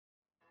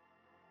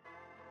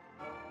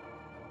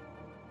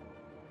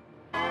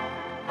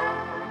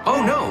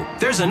Oh no,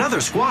 there's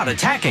another squad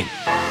attacking.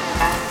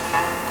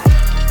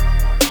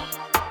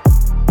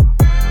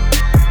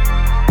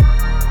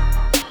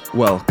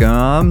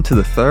 Welcome to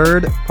the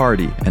Third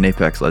Party, an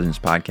Apex Legends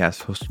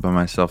podcast hosted by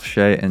myself,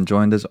 Shay, and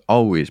joined as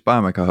always by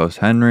my co-host,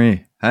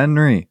 Henry.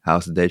 Henry,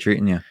 how's the day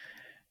treating you?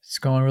 It's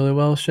going really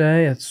well,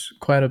 Shay. It's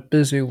quite a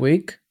busy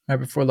week right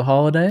before the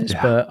holidays,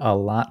 but a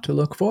lot to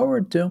look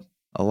forward to.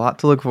 A lot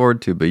to look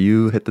forward to, but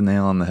you hit the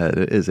nail on the head.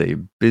 It is a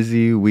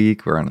busy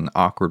week. We're on an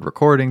awkward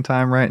recording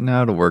time right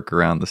now to work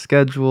around the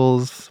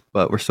schedules,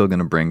 but we're still going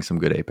to bring some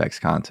good Apex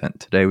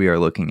content. Today we are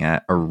looking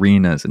at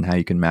arenas and how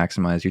you can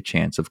maximize your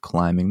chance of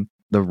climbing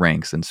the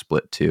ranks in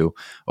Split 2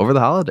 over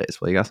the holidays.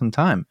 Well, you got some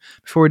time.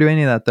 Before we do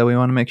any of that, though, we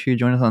want to make sure you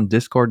join us on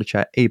Discord to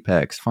chat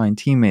Apex, find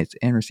teammates,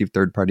 and receive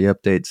third-party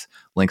updates.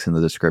 Links in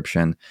the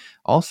description.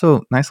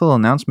 Also, nice little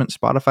announcement,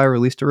 Spotify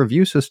released a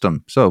review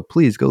system. So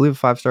please go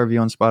leave a 5-star review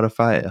on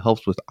Spotify. It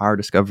helps with our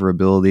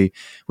discoverability.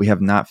 We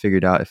have not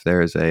figured out if there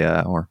is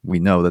or we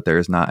know that there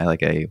is not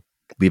like a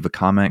leave a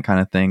comment kind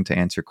of thing to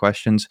answer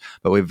questions,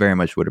 but we very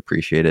much would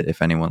appreciate it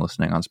if anyone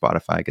listening on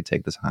Spotify could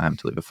take the time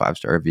to leave a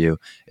 5-star review.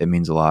 It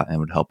means a lot and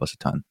would help us a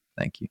ton.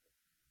 Thank you.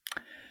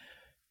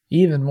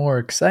 Even more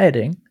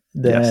exciting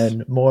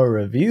than more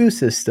review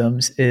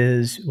systems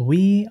is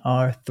we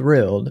are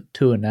thrilled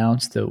to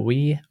announce that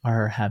we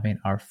are having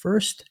our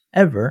first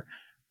ever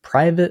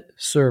private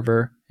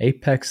server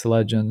Apex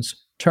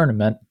Legends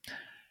tournament.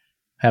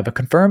 Have a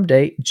confirmed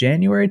date,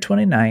 January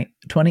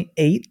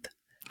 28th.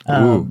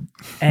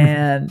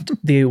 And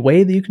the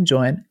way that you can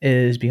join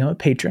is become a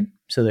patron.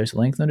 So there's a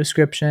link in the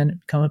description.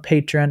 Become a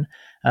patron.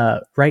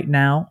 Right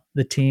now,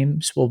 the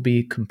teams will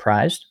be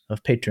comprised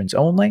of patrons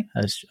only.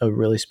 As a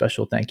really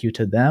special thank you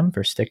to them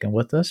for sticking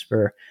with us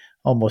for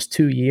almost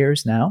 2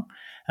 years now.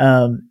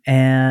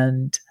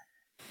 And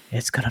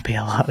it's going to be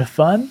a lot of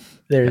fun.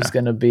 There's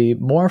going to be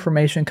more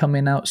information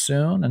coming out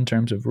soon in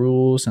terms of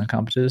rules and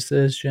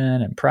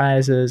competition and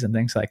prizes and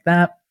things like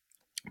that.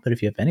 But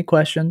if you have any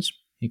questions,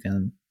 you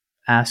can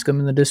ask them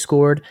in the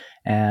Discord,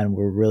 and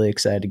we're really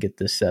excited to get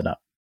this set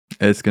up.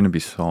 It's going to be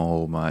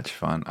so much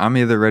fun. I'm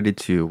either ready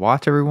to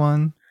watch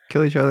everyone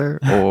kill each other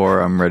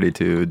or I'm ready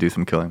to do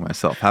some killing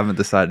myself. Haven't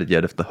decided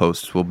yet if the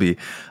hosts will be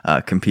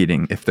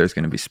competing, if there's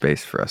going to be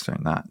space for us or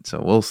not.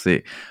 So we'll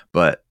see.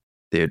 But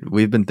dude,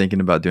 we've been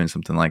thinking about doing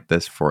something like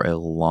this for a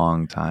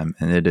long time,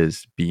 and it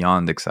is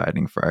beyond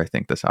exciting for, I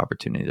think, this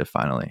opportunity to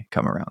finally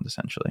come around,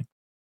 essentially.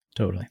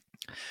 Totally.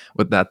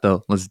 With that,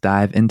 though, let's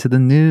dive into the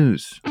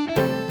news.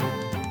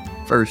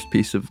 First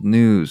piece of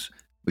news,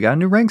 we got a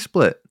new rank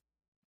split.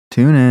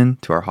 Tune in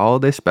to our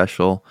holiday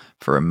special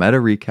for a meta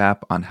recap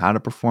on how to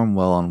perform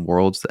well on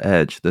World's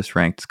Edge. This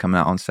ranked is coming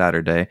out on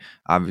Saturday.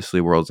 Obviously,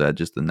 World's Edge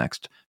is the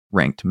next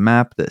ranked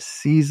map this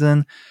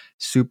season.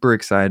 Super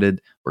excited.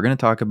 We're going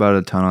to talk about it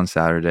a ton on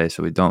Saturday,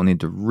 so we don't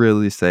need to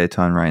really say a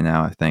ton right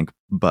now, I think.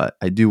 But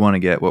I do want to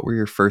get, what were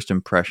your first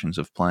impressions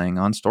of playing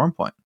on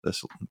Stormpoint?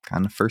 This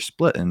kind of first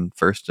split and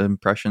first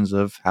impressions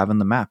of having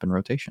the map in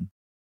rotation.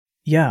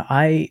 Yeah,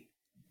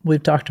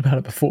 we've talked about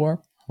it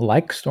before.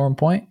 Like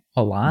Stormpoint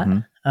a lot.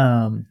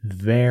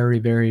 Very,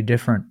 very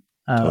different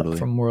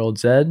from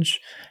World's Edge.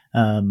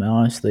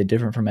 Honestly,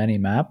 different from any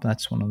map.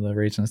 That's one of the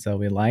reasons that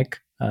we like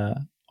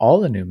all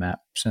the new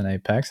maps in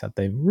Apex, that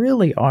they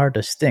really are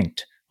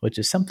distinct, which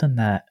is something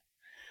that,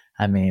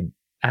 I mean,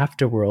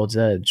 after World's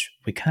Edge,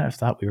 we kind of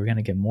thought we were going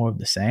to get more of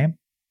the same,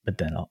 but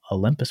then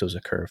Olympus was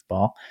a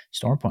curveball.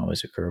 Stormpoint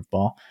was a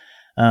curveball.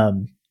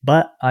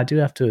 But I do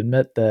have to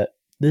admit that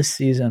this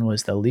season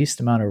was the least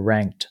amount of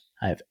ranked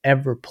I've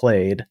ever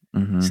played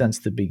since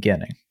the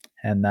beginning.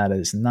 And that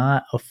is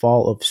not a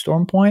fault of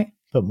Stormpoint,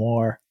 but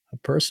more a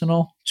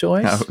personal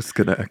choice. I was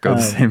going to echo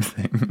the same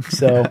thing.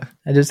 So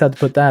I just had to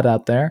put that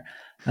out there.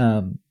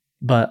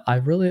 But I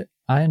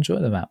enjoy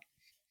the map.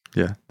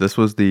 Yeah, this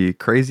was the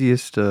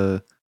craziest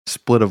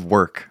split of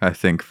work, I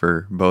think,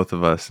 for both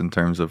of us in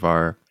terms of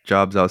our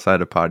jobs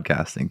outside of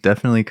podcasting.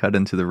 Definitely cut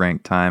into the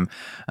ranked time.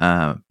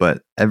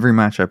 But every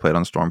match I played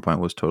on Stormpoint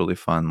was totally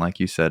fun. Like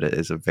you said, it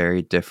is a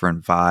very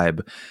different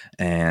vibe,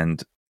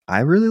 and I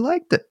really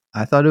liked it.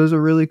 I thought it was a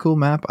really cool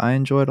map. I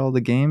enjoyed all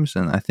the games,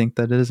 and I think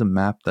that it is a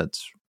map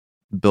that's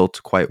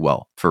built quite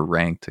well for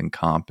ranked and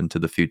comp into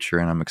the future,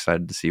 and I'm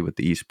excited to see what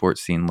the esports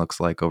scene looks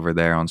like over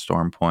there on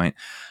Stormpoint.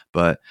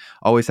 But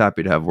always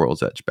happy to have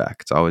World's Edge back.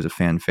 It's always a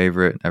fan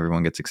favorite.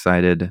 Everyone gets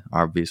excited.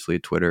 Obviously,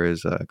 Twitter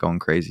is going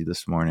crazy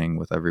this morning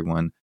with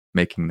everyone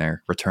making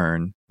their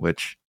return,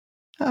 which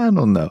I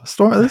don't know.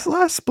 This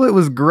last split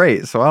was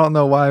great, so I don't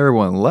know why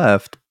everyone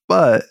left,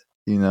 but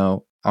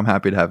I'm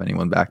happy to have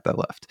anyone back that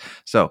left.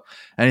 So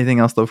anything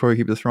else though before we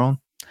keep this rolling?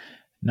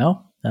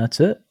 No, that's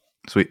it.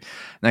 Sweet.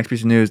 Next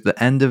piece of news,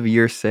 the end of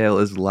year sale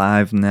is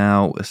live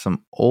now with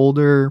some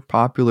older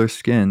popular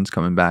skins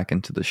coming back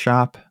into the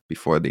shop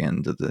before the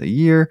end of the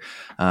year.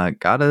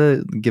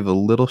 Gotta give a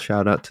little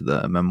shout out to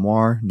the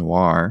Memoir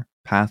Noir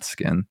Path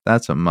skin.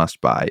 That's a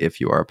must buy if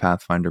you are a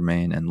Pathfinder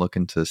main and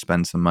looking to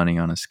spend some money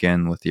on a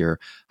skin with your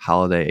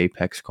holiday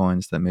Apex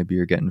coins that maybe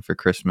you're getting for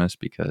Christmas,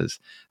 because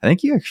I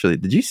think you actually,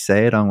 did you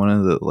say it on one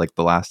of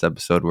the last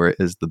episode where it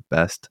is the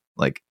best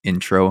like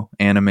intro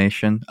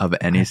animation of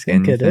any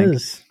skin. I think it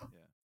is.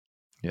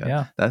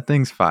 Yeah, that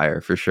thing's fire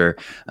for sure.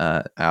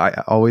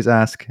 I always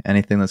ask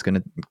anything that's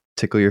going to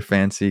tickle your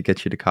fancy,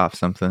 get you to cop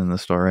something in the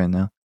store right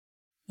now.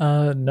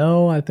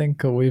 No, I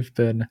think we've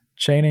been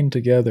chaining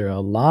together a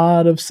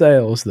lot of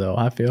sales, though.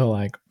 I feel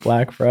like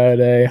Black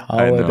Friday,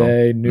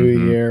 holiday, New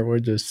Year, we're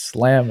just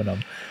slamming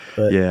them.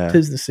 But yeah,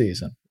 'tis the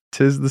season.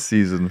 'Tis the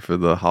season for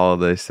the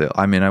holiday sale.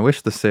 I mean, I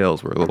wish the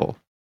sales were a little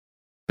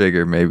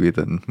bigger maybe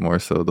than more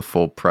so the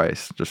full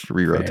price, just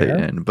re-rotate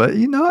in. But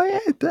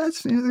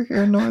that's neither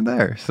here nor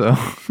there. So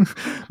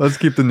let's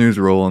keep the news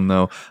rolling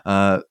though.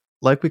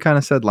 Like we kind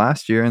of said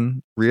last year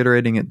and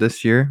reiterating it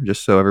this year,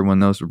 just so everyone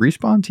knows, the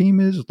Respawn team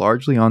is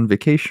largely on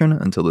vacation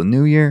until the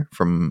new year.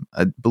 From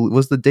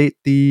was the date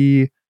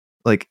the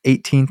like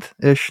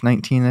 18th-ish,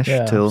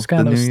 19th-ish till it's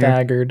kind the of new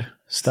staggered year.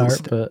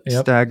 Start, but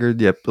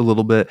staggered, a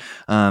little bit.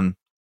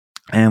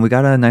 And we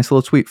got a nice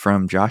little tweet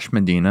from Josh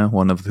Medina,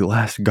 one of the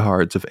last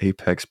guards of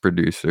Apex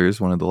producers,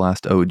 one of the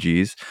last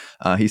OGs.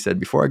 He said,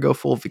 before I go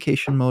full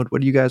vacation mode,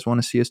 what do you guys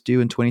want to see us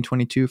do in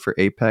 2022 for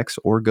Apex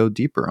or go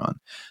deeper on?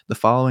 The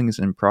following is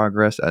in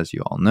progress, as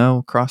you all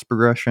know: cross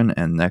progression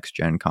and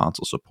next-gen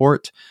console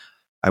support.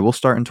 I will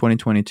start in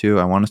 2022.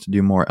 I want us to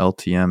do more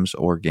LTMs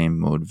or game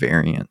mode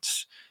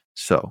variants.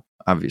 So,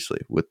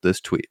 obviously, with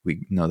this tweet,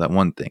 we know that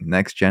one thing: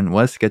 next gen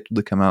was scheduled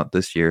to come out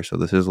this year, so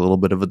this is a little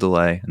bit of a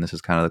delay, and this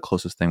is kind of the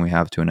closest thing we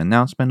have to an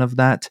announcement of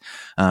that.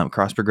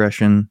 Cross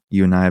progression,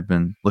 you and I have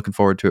been looking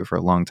forward to it for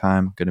a long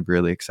time. Going to be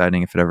really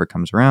exciting if it ever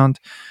comes around.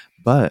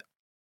 But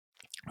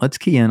let's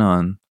key in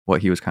on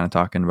what he was kind of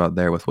talking about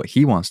there with what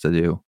he wants to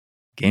do.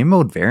 Game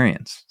mode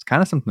variants. It's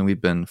kind of something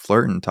we've been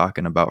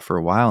talking about for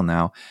a while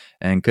now,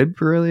 and could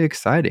be really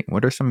exciting.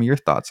 What are some of your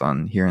thoughts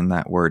on hearing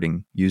that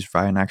wording used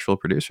by an actual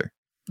producer?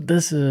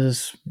 This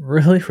is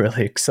really,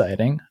 really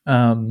exciting.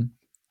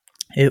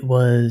 It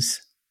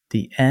was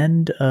the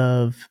end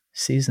of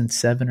season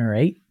 7 or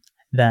 8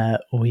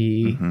 that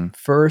we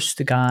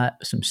first got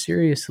some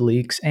serious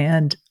leaks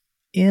and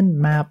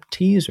in-map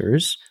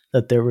teasers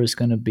that there was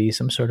going to be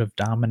some sort of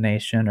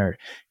domination or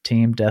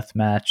team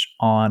deathmatch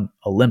on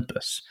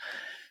Olympus.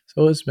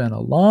 So it's been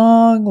a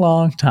long,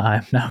 long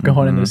time now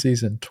going into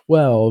season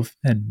 12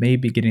 and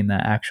maybe getting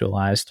that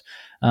actualized.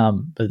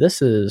 But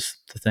this is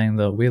the thing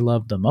that we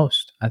love the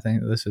most. I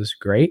think this is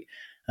great.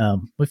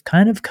 We've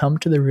kind of come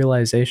to the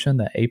realization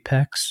that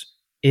Apex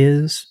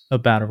is a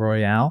battle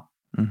royale,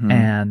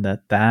 and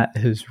that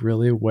is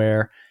really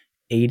where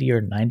 80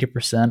 or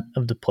 90%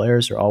 of the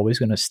players are always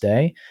going to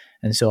stay.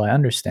 And so I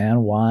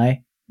understand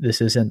why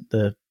this isn't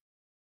the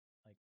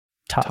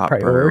top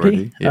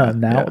priority.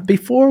 Now,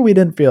 before we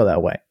didn't feel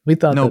that way. We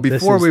thought that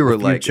before this is we were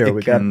the future. Like,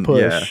 we got to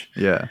push.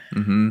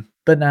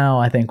 But now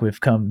I think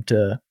we've come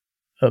to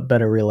a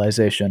better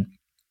realization.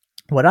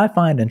 What I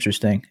find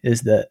interesting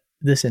is that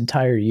this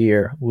entire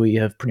year we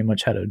have pretty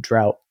much had a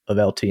drought of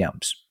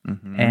LTMs,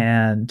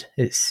 and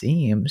it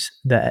seems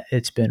that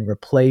it's been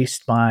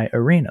replaced by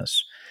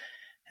arenas.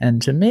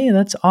 And to me,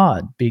 that's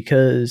odd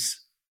because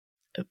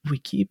we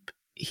keep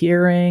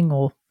hearing,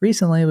 well,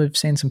 recently we've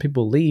seen some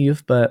people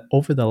leave, but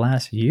over the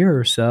last year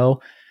or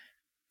so,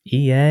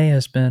 EA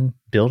has been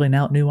building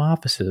out new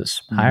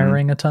offices,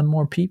 hiring a ton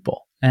more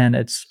people. And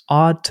it's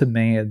odd to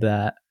me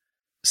that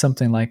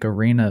something like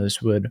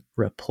arenas would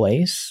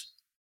replace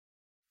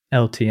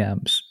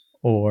LTMs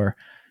or,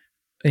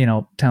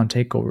 town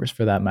takeovers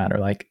for that matter.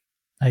 Like,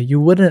 you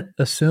wouldn't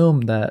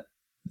assume that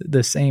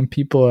the same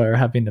people are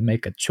having to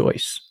make a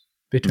choice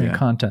between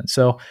content.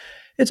 So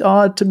it's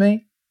odd to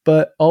me,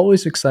 but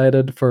always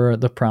excited for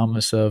the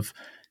promise of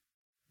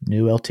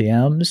new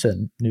LTMs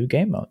and new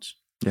game modes.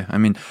 Yeah, I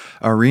mean,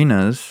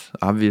 arenas,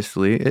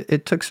 obviously,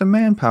 it took some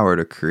manpower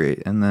to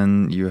create. And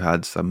then you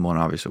had someone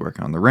obviously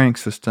working on the rank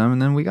system.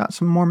 And then we got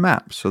some more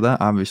maps. So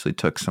that obviously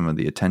took some of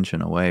the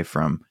attention away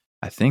from,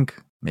 I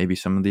think, maybe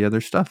some of the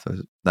other stuff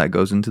that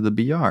goes into the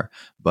BR.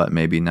 But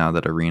maybe now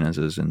that arenas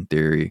is in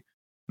theory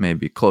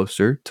maybe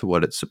closer to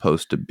what it's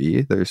supposed to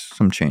be, there's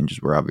some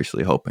changes we're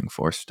obviously hoping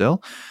for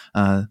still.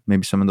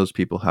 Maybe some of those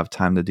people have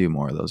time to do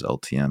more of those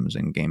LTMs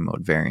and game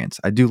mode variants.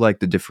 I do like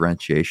the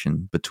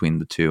differentiation between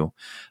the two.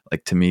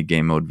 Like, to me,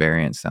 game mode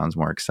variant sounds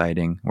more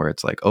exciting, where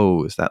it's like,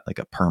 oh, is that like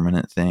a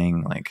permanent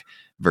thing, like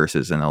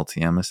versus an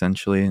LTM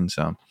essentially. And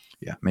so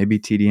yeah, maybe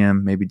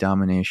TDM, maybe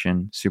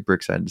domination. Super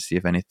excited to see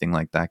if anything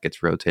like that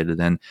gets rotated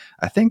in.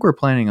 I think we're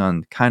planning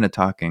on kind of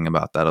talking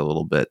about that a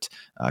little bit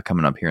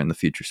coming up here in the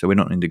future, so we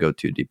don't need to go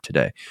too deep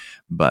today.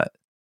 But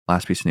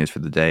last piece of news for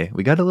the day,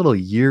 we got a little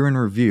year in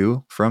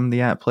review from the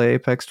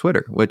 @PlayApex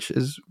Twitter, which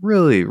is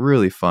really,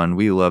 really fun.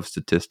 We love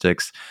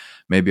statistics.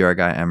 Maybe our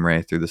guy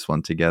Emre threw this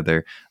one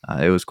together.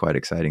 It was quite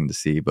exciting to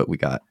see, but we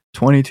got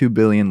 22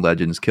 billion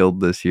legends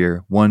killed this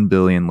year, 1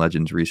 billion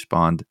legends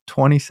respawned,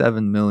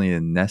 27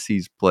 million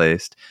Nessies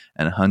placed,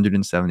 and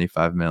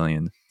 175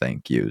 million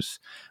thank yous,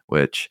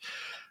 which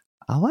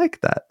I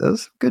like that.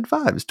 Those are good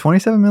vibes.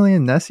 27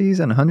 million Nessies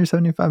and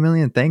 175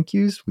 million thank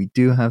yous. We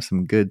do have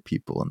some good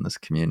people in this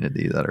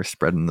community that are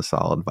spreading the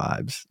solid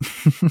vibes.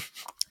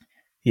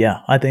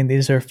 Yeah, I think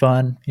these are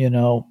fun.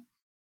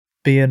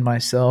 Being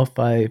myself,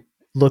 I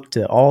looked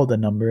at all the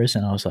numbers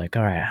and I was like,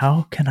 all right,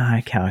 how can I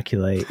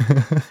calculate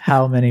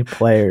how many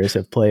players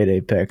have played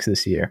Apex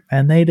this year?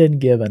 And they didn't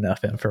give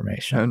enough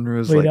information. Henry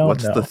was like,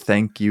 what's the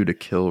thank you to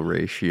kill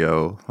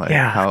ratio? Like,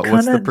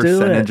 what's the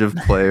percentage of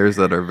players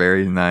that are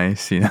very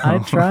nice? You know, I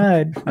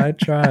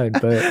tried,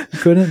 but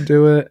couldn't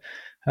do it.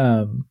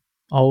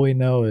 All we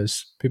know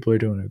is people are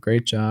doing a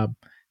great job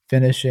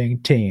finishing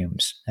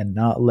teams and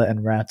not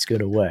letting rats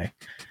get away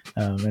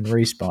and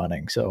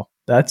respawning. So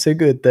that's a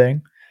good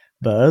thing.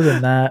 But other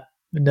than that,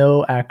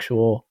 no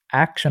actual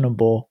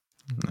actionable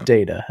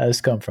data has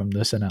come from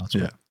this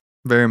announcement. Yeah,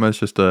 very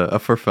much just a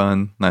for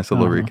fun, nice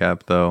little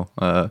recap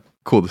though.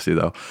 Cool to see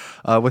though.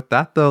 With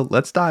that though,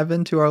 let's dive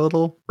into our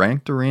little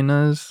Ranked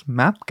Arenas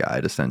map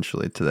guide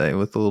essentially today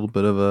with a little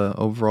bit of a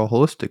overall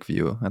holistic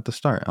view at the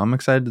start. I'm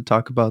excited to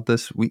talk about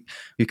this. We've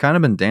kind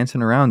of been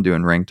dancing around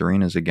doing Ranked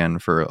Arenas again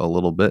for a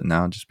little bit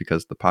now, just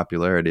because the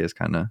popularity has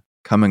kind of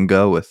come and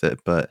go with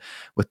it. But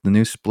with the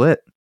new split,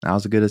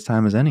 now's as good a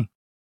time as any.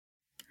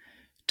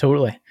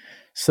 Totally.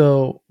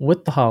 So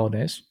with the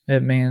holidays,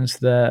 it means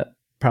that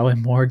probably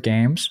more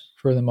games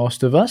for the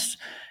most of us.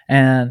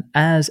 And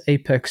as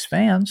Apex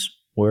fans,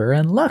 we're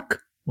in luck.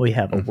 We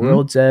have a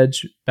World's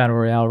Edge Battle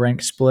Royale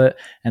ranked split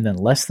and then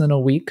less than a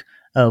week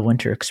of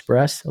Winter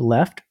Express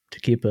left to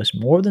keep us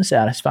more than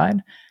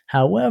satisfied.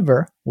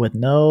 However, with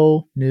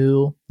no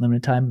new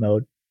limited time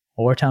mode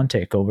or town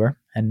takeover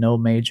and no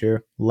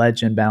major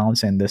legend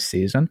balancing this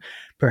season,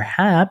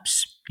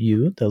 perhaps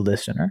you, the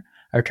listener,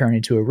 are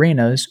turning to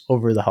arenas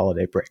over the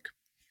holiday break.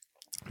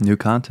 New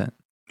content,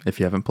 if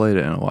you haven't played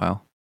it in a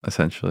while,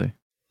 essentially.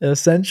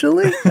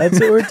 Essentially, that's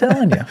what we're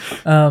telling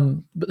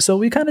you. So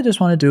we kind of just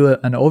want to do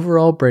an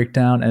overall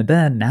breakdown. And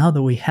then now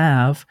that we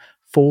have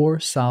 4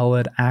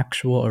 solid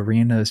actual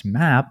arenas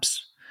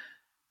maps,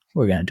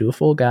 we're going to do a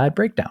full guide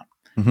breakdown.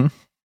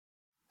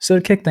 So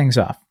to kick things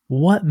off,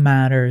 what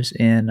matters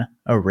in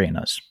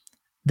arenas?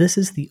 This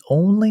is the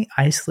only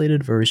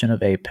isolated version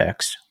of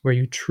Apex where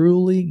you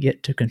truly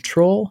get to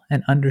control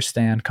and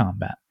understand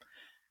combat.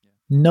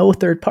 No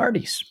third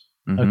parties,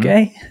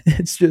 okay?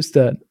 It's just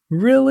a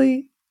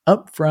really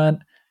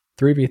upfront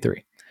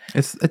 3v3.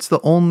 It's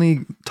the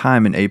only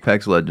time in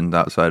Apex Legends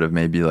outside of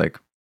maybe like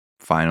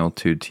final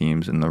 2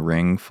 teams in the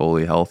ring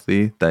fully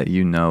healthy that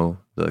you know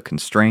the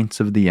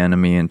constraints of the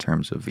enemy in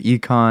terms of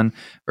econ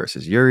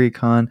versus your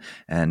econ,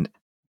 and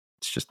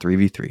it's just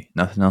 3v3,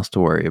 nothing else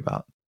to worry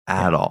about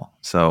at all.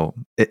 So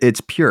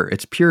it's pure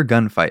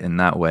gunfight in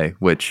that way,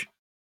 which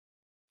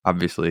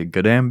obviously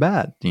good and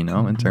bad, you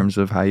know, in terms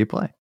of how you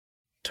play.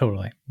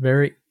 Totally.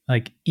 Very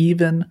like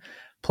even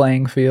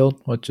playing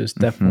field, which is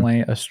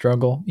definitely a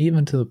struggle,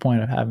 even to the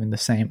point of having the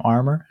same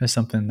armor as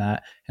something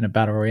that in a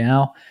battle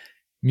royale,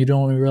 you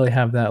don't really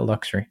have that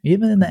luxury.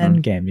 Even in the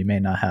end game, you may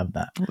not have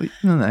that. Well,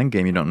 even in the end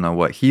game, you don't know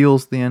what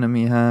heals the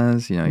enemy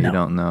has. You know, you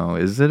don't know,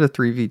 is it a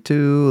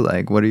 3v2?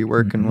 Like, what are you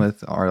working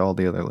with? Are all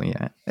the other,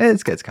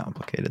 it gets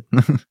complicated.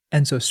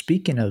 And so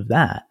speaking of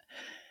that,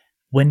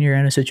 when you're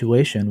in a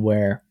situation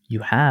where you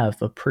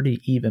have a pretty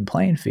even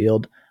playing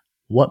field,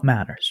 what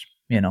matters?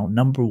 You know,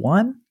 number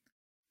one,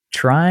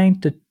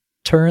 trying to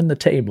turn the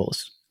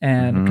tables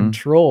and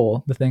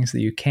control the things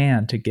that you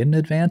can to get an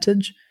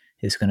advantage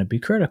is going to be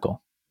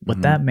critical.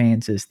 What that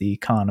means is the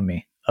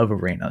economy of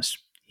arenas.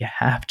 You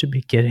have to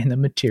be getting the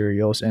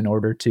materials in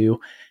order to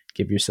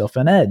give yourself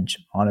an edge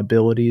on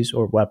abilities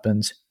or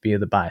weapons via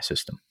the buy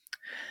system.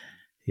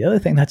 The other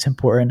thing that's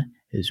important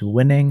is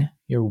winning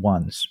your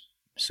ones.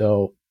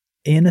 So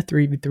in a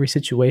 3v3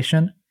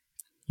 situation,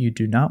 you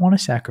do not want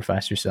to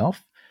sacrifice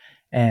yourself,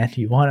 and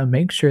you want to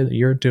make sure that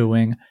you're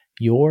doing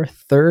your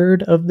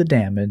third of the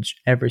damage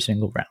every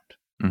single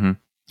round.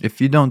 If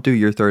you don't do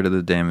your third of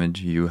the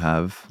damage, you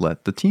have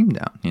let the team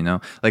down, you know?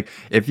 Like,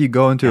 if you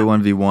go into a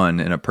 1v1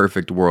 in a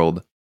perfect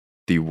world,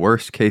 the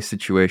worst case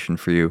situation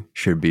for you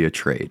should be a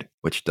trade,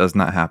 which does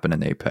not happen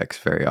in Apex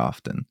very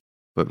often.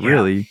 But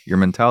really, your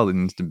mentality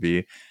needs to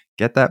be,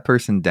 get that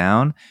person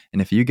down,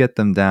 and if you get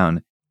them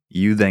down,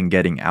 you then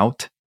getting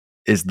out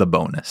is the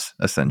bonus,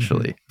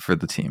 essentially, for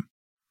the team.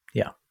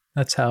 Yeah,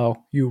 that's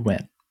how you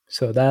win.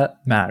 So that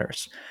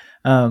matters.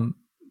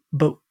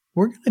 But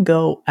we're going to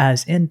go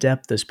as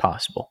in-depth as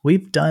possible.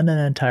 We've done an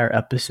entire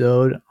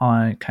episode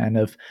on kind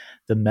of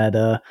the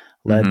meta,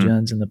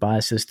 legends, and the buy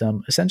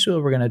system. Essentially,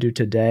 what we're going to do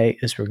today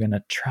is we're going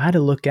to try to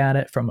look at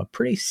it from a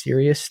pretty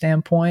serious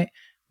standpoint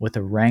with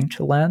a ranked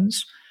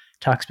lens,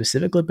 talk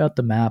specifically about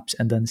the maps,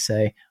 and then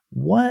say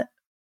what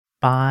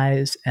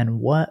buys and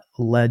what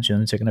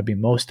legends are going to be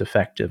most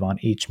effective on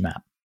each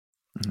map.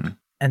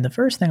 And the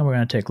first thing we're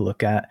going to take a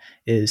look at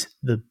is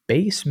the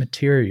base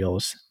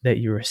materials that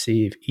you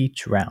receive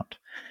each round.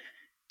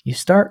 You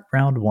start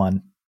round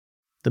 1,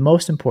 the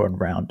most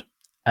important round,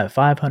 at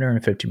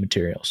 550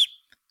 materials.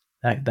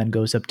 That then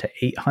goes up to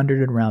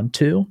 800 in round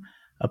 2,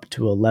 up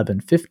to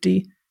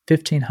 1150,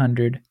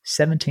 1500,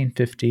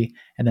 1750,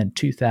 and then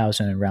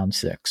 2000 in round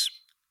 6.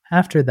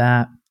 After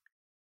that,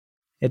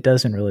 it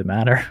doesn't really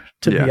matter,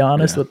 to be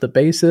honest, what the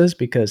base is,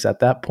 because at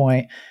that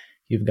point,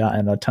 you've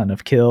gotten a ton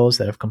of kills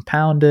that have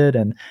compounded,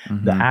 and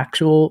the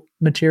actual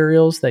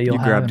materials that you'll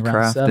have in round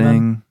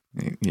crafting.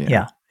 7.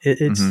 Yeah,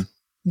 it's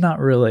not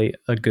really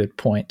a good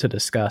point to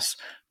discuss.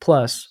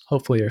 Plus,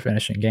 hopefully you're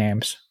finishing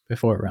games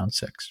before round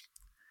 6.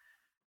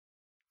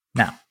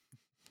 Now,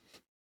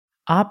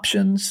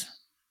 options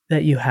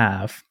that you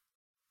have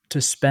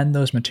to spend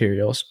those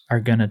materials are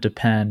going to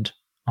depend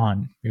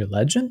on your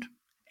legend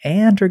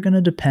and are going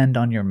to depend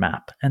on your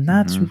map. And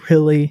that's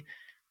really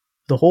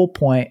the whole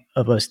point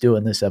of us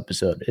doing this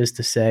episode, is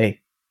to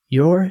say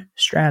your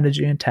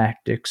strategy and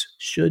tactics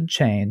should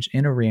change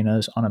in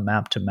arenas on a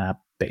map-to-map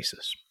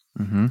basis.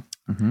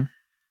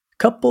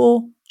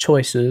 Couple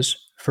choices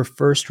for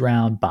first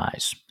round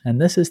buys,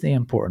 and this is the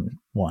important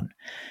one,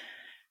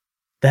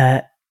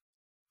 that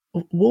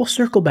we'll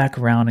circle back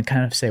around and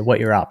kind of say what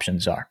your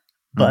options are.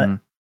 But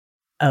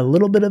a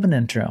little bit of an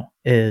intro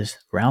is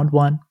round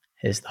 1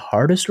 is the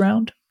hardest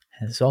round,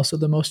 and it's also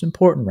the most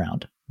important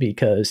round,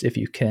 because if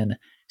you can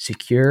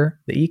secure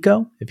the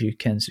eco, if you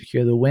can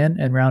secure the win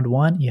in round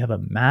 1, you have a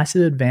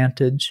massive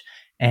advantage,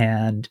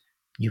 and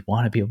you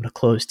want to be able to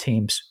close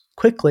teams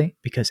quickly,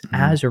 because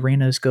as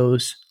arenas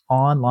goes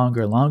on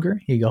longer and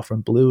longer, you go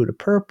from blue to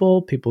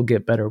purple, people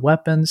get better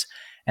weapons,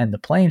 and the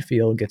playing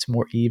field gets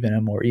more even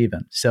and more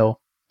even. So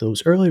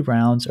those early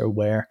rounds are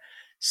where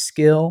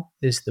skill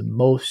is the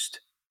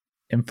most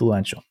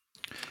influential.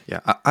 Yeah,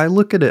 I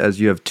look at it as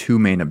you have 2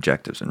 main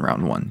objectives in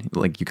round 1.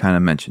 Like you kind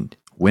of mentioned,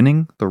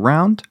 winning the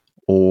round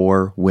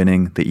or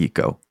winning the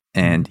eco.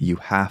 And you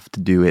have to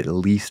do at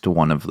least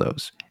one of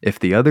those. If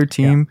the other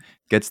team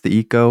gets the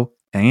eco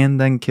and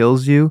then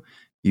kills you,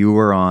 you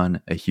are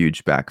on a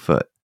huge back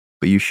foot.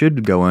 But you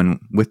should go in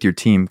with your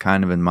team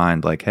kind of in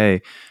mind, like,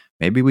 hey,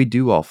 maybe we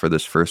do all for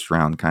this first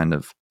round kind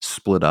of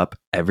split up.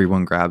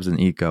 Everyone grabs an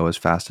eco as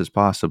fast as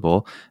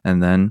possible,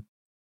 and then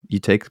you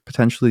take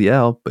potentially the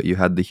L, but you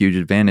had the huge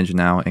advantage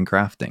now in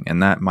crafting,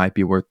 and that might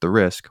be worth the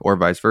risk, or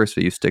vice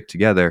versa. You stick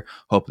together,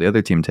 hope the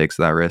other team takes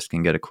that risk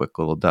and get a quick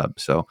little dub.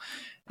 So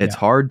it's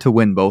hard to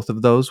win both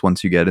of those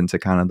once you get into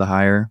kind of the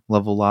higher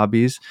level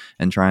lobbies,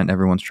 and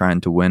everyone's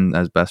trying to win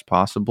as best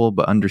possible,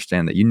 but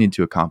understand that you need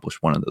to accomplish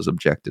one of those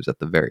objectives at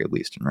the very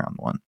least in round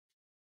 1.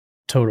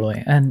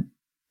 Totally. And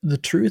the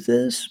truth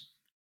is,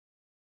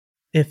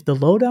 if the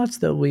loadouts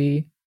that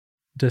we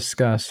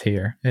discuss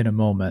here in a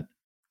moment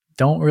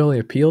don't really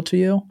appeal to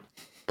you,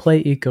 play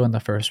eco in the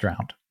first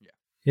round.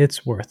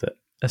 It's worth it,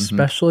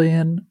 especially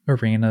in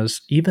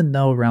arenas. Even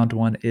though round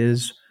 1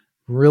 is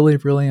really,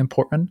 really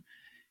important,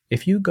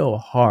 if you go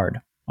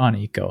hard on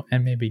eco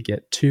and maybe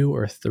get 2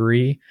 or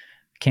 3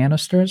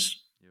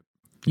 canisters,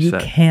 you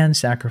can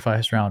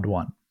sacrifice round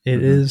 1.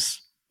 It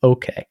is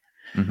okay.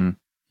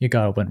 You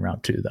got to win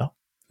round 2 though.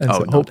 And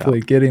so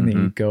hopefully getting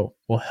the eco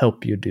will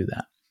help you do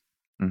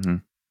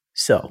that.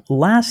 So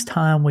last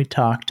time we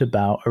talked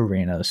about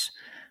arenas,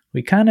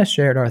 we kind of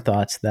shared our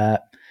thoughts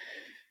that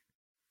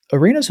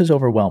arenas is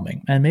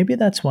overwhelming, and maybe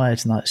that's why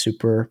it's not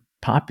super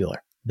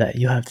popular, that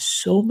you have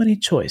so many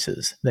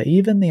choices that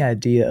even the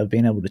idea of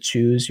being able to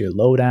choose your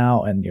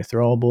loadout and your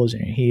throwables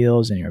and your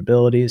heals and your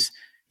abilities,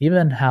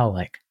 even how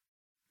like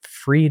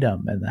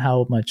freedom and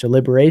how much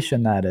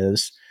liberation that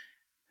is,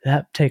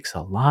 that takes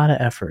a lot of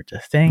effort to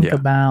think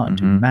about and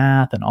do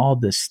math and all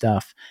this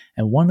stuff.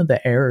 And one of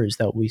the errors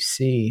that we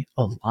see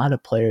a lot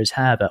of players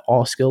have at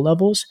all skill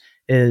levels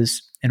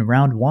is in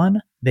round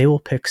 1, they will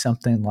pick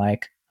something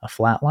like a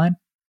Flatline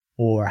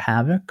or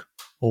Havoc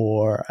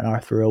or an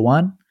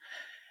R301.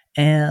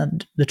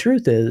 And the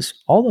truth is,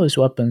 all those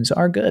weapons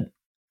are good,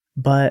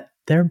 but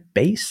their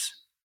base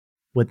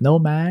with no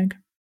mag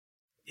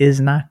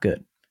is not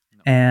good.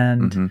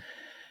 And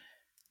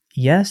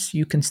yes,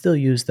 you can still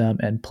use them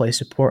and play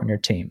support in your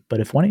team, but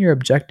if one of your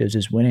objectives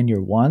is winning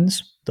your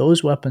ones,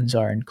 those weapons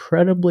are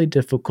incredibly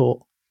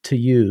difficult to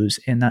use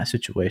in that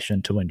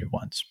situation to win your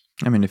ones.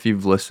 I mean, if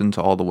you've listened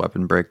to all the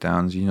weapon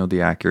breakdowns, you know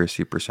the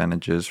accuracy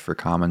percentages for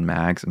common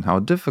mags and how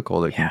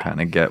difficult it can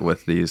kind of get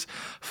with these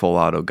full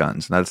auto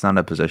guns. That's not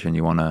a position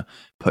you want to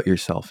put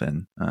yourself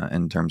in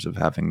terms of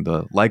having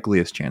the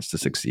likeliest chance to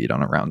succeed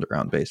on a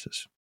round-to-round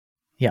basis.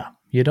 Yeah,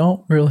 you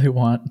don't really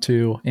want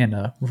to, in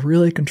a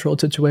really controlled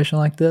situation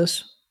like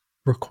this,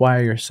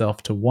 require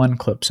yourself to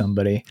one-clip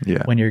somebody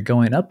when you're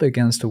going up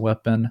against a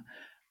weapon,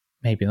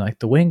 maybe like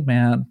the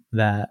Wingman,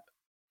 that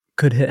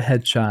could hit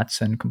headshots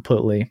and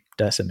completely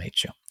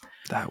decimate you.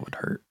 That would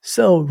hurt.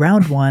 So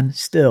round 1,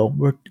 still,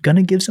 we're going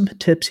to give some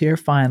tips here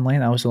finally.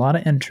 That was a lot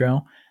of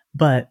intro,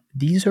 but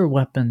these are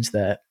weapons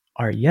that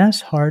are,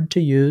 yes, hard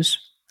to use,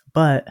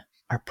 but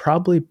are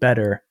probably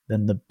better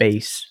than the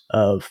base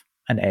of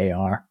an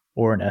AR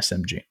or an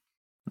SMG.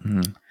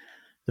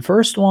 The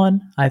first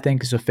one, I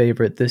think, is a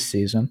favorite this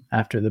season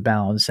after the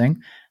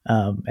balancing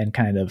and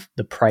kind of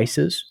the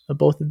prices of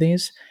both of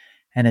these.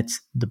 And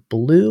it's the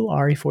blue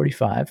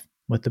RE45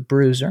 with the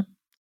Bruiser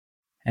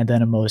and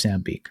then a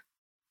Mozambique,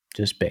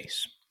 just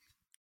base.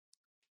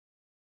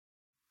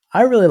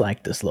 I really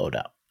like this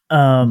loadout.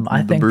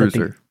 I think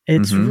that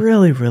it's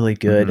really, really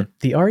good.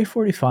 The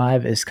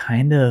RE45 is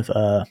kind of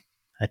a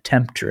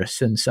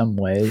temptress in some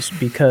ways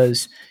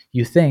because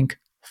you think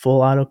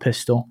full auto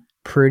pistol,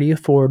 pretty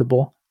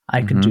affordable.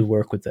 I can do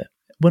work with it.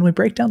 When we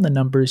break down the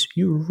numbers,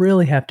 you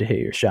really have to hit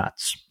your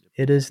shots.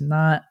 It is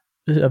not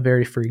a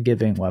very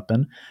forgiving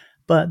weapon,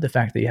 but the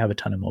fact that you have a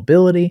ton of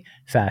mobility,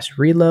 fast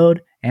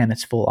reload, and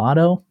it's full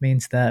auto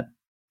means that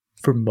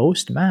for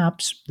most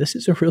maps, this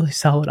is a really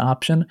solid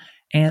option,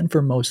 and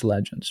for most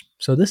legends.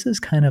 So this is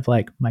kind of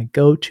like my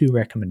go-to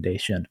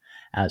recommendation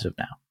as of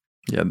now.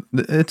 Yeah,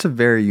 it's a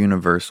very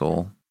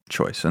universal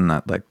choice, and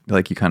that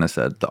like you kind of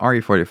said, the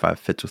RE45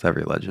 fits with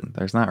every legend.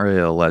 There's not really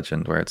a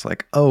legend where it's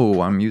like,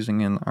 oh, I'm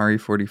using an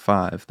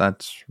RE45.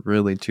 That's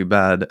really too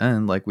bad.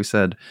 And like we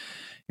said,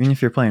 even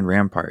if you're playing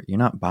Rampart, you're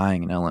not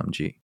buying an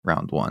LMG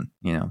round one.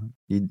 You know,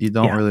 you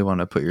don't really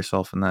want to put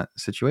yourself in that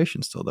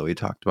situation still that we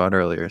talked about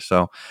earlier.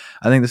 So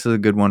I think this is a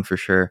good one for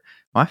sure.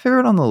 My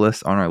favorite on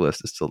our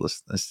list is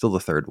still the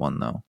third one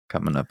though,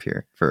 coming up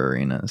here for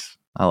arenas.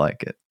 I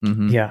like it.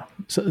 Yeah.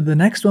 So the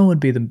next one would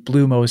be the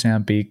Blue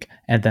Mozambique,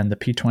 and then the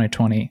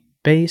P2020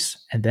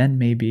 base, and then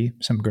maybe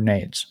some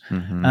grenades.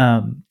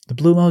 The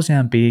Blue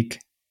Mozambique,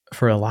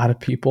 for a lot of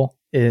people,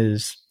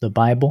 is the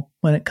Bible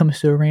when it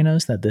comes to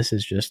arenas, that this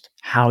is just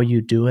how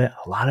you do it.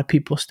 A lot of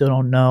people still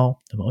don't know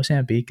the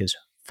Mozambique is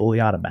fully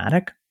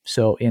automatic.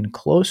 So in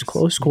close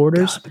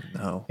quarters,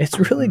 it's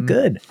really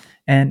good.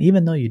 And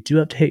even though you do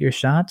have to hit your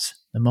shots,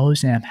 the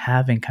Mozam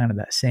having kind of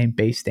that same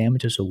base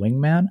damage as a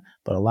wingman,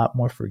 but a lot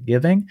more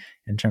forgiving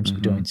in terms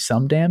of doing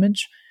some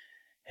damage,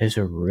 is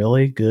a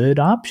really good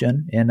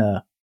option in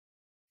a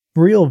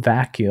real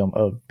vacuum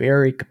of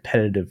very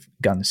competitive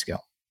gun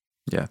skill.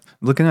 Yeah.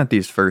 Looking at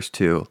these first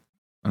two,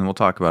 and we'll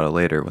talk about it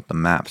later with the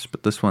maps,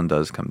 but this one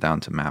does come down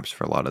to maps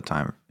for a lot of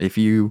time. If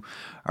you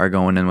are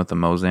going in with the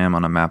Mozam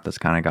on a map that's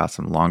kind of got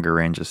some longer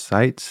range of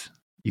sights,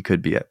 you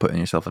could be putting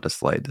yourself at a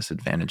slight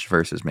disadvantage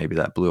versus maybe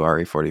that blue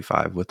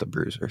RE45 with the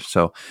Bruiser.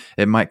 So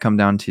it might come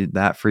down to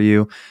that for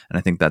you, and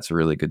I think that's a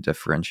really good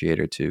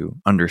differentiator to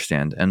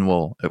understand, and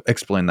we'll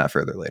explain that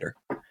further later.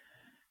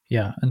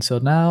 Yeah, and so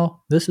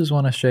now this is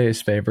one of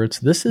Shay's favorites.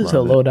 This is a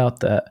loadout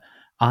that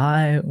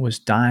I was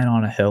dying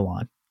on a hill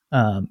on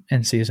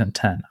in Season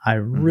 10. I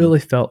really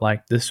felt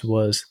like this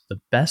was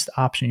the best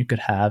option you could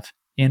have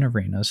in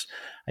arenas.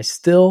 I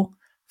still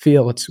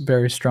feel it's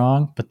very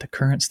strong, but the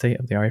current state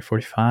of the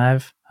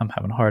RE45, I'm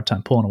having a hard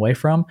time pulling away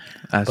from.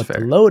 That's fair.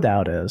 The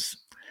loadout is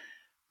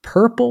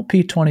purple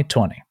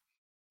P2020.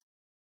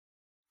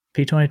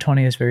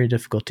 P2020 is very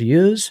difficult to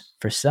use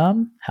for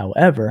some.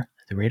 However,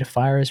 the rate of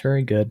fire is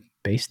very good.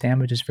 Base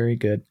damage is very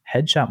good.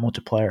 Headshot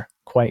multiplier,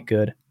 quite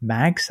good.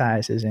 Mag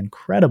size is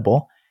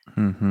incredible.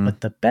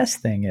 But the best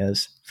thing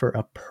is, for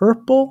a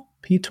purple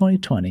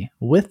P2020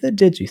 with the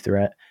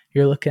Digi-Threat,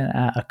 you're looking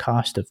at a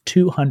cost of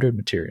 200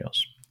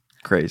 materials.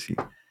 Crazy.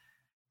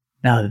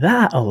 Now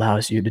that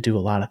allows you to do a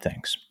lot of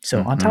things.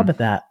 So on top of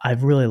that,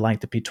 I've really liked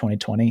the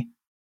P2020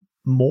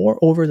 more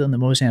over than the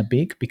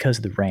Mozambique because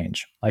of the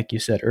range. Like you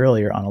said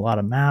earlier, on a lot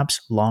of maps,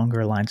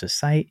 longer lines of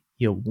sight,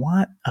 you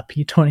want a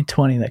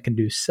P2020 that can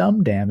do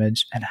some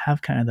damage and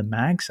have kind of the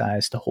mag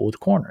size to hold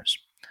corners.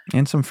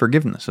 And some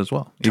forgiveness as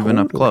well, even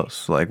up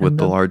close, like with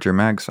the larger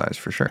mag size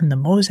for sure. And the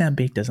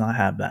Mozambique does not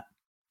have that.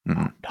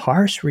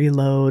 Harsh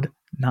reload,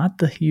 not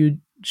the huge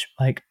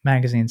like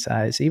magazine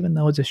size, even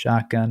though it's a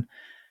shotgun.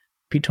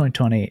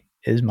 P2020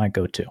 is my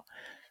go-to.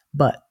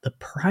 But the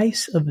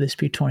price of this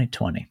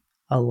P2020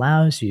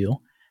 allows you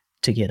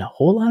to get a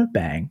whole lot of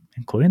bang,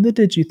 including the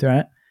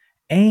Digi-Threat,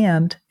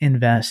 and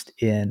invest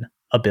in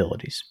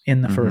abilities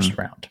in the first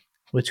round,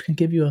 which can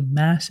give you a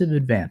massive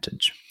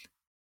advantage.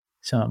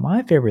 Some of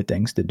my favorite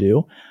things to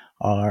do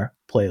are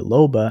play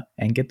Loba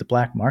and get the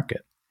black market.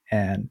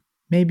 And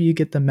maybe you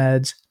get the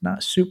meds,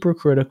 not super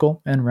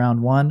critical in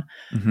round one,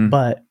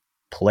 but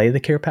play the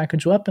care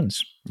package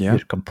weapons. Yeah. You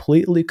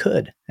completely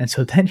could. And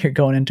so then you're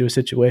going into a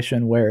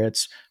situation where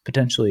it's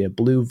potentially a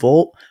blue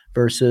Volt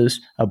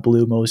versus a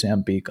blue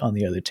Mozambique on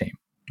the other team.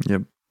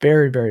 Yep.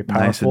 Very, very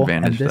powerful. Nice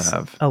advantage and this to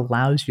have.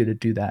 allows you to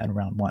do that in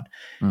round one.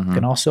 You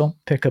can also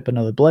pick up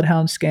another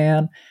Bloodhound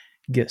scan,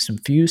 get some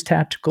fuse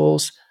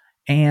tacticals,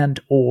 and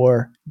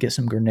or get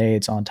some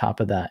grenades on top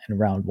of that in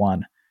round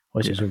one,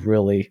 which is a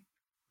really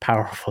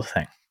powerful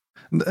thing.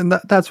 And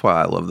that's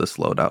why I love this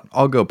loadout.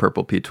 I'll go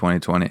purple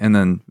P2020, and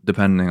then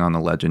depending on the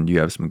legend, you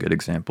have some good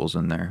examples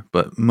in there.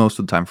 But most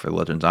of the time for the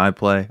legends I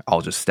play,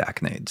 I'll just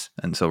stack nades.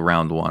 And so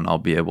round one, I'll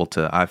be able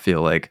to, I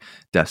feel like,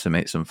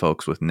 decimate some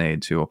folks with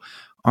nades who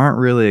aren't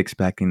really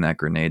expecting that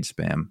grenade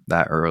spam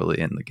that early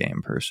in the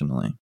game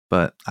personally.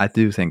 But I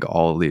do think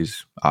all of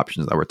these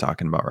options that we're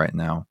talking about right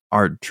now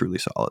are truly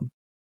solid.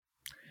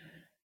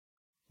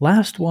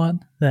 Last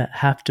one that I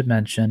have to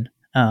mention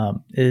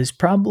is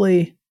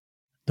probably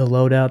the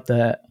loadout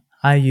that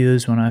I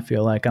use when I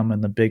feel like I'm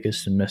in the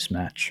biggest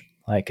mismatch.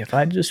 Like if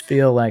I just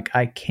feel like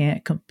I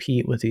can't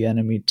compete with the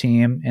enemy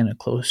team in a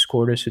close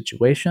quarter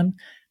situation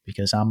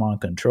because I'm on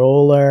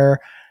controller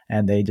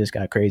and they just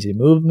got crazy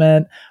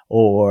movement,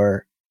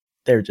 or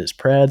they're just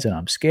preds and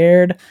I'm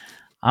scared,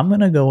 I'm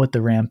going to go with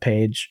the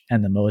Rampage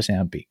and the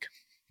Mozambique.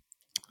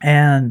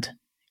 And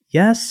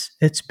yes,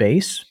 it's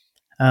base.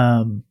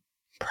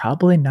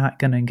 Probably not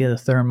going to get a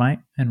thermite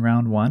in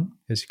round one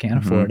because you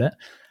can't afford it.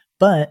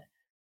 But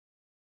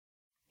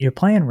you're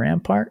playing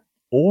Rampart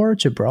or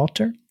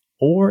Gibraltar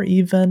or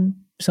even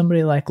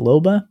somebody like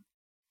Loba,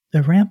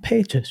 the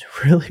Rampage is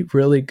really,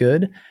 really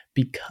good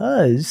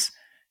because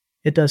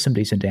it does some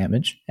decent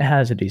damage. It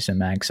has a decent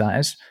mag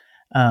size.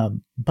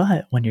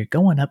 But when you're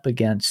going up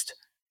against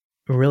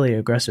really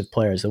aggressive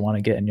players that want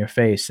to get in your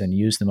face and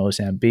use the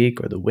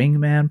Mozambique or the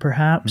Wingman,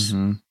 perhaps,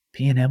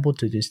 being able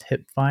to just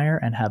hip fire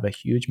and have a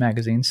huge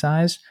magazine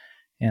size,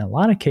 in a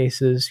lot of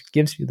cases,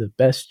 gives you the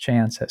best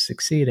chance at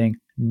succeeding,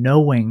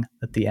 knowing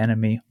that the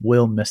enemy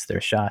will miss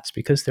their shots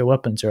because their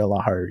weapons are a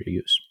lot harder to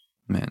use.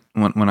 Man,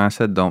 when I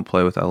said don't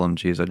play with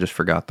LMGs, I just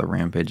forgot the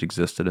Rampage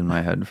existed in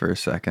my head for a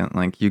second.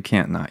 Like, you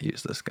can't not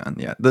use this gun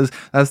yet.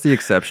 That's the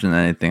exception to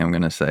anything I'm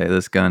going to say.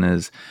 This gun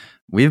is,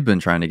 we've been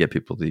trying to get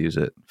people to use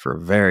it for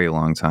a very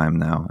long time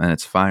now, and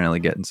it's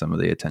finally getting some of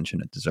the attention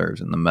it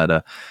deserves in the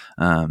meta.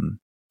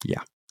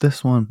 Yeah,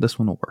 this one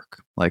will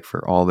work. Like,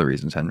 for all the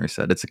reasons Henry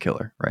said, it's a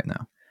killer right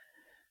now.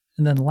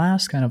 And then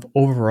last kind of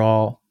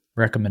overall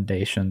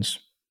recommendations,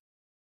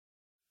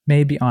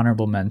 maybe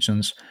honorable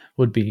mentions,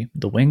 would be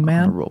the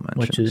Wingman,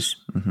 which is,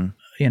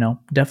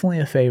 definitely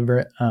a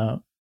favorite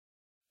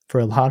for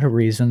a lot of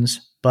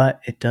reasons,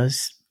 but it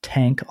does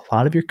tank a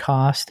lot of your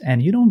cost,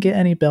 and you don't get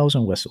any bells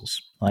and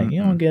whistles. Like,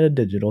 you don't get a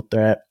digital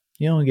threat,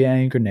 you don't get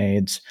any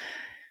grenades,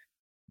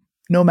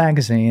 no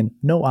magazine,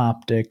 no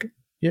optic,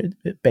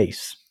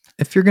 base.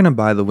 If you're going to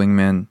buy the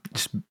Wingman,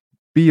 just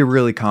be a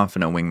really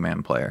confident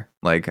Wingman player.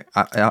 Like,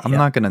 I'm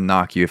not going to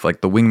knock you if,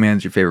 like, the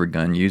Wingman's your favorite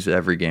gun. Use it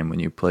every game when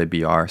you play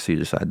BR, so you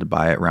decide to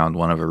buy it round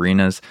one of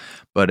arenas.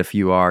 But if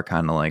you are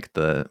kind of like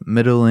the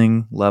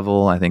middling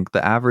level, I think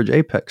the average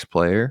Apex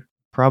player,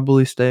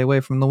 probably stay away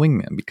from the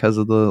Wingman because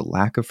of the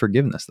lack of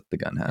forgiveness that the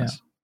gun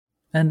has.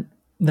 Yeah. And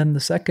then the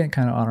second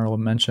kind of honorable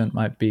mention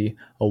might be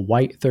a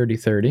white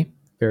 3030,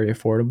 very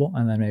affordable,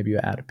 and then maybe you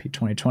add a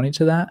P2020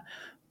 to that.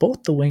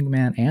 Both the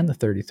Wingman and the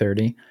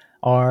 3030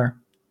 are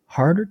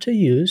harder to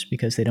use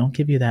because they don't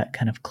give you that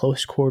kind of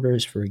close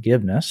quarters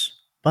forgiveness,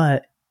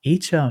 but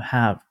each of them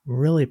have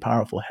really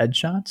powerful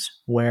headshots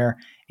where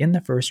in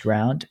the first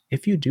round,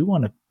 if you do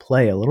want to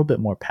play a little bit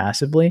more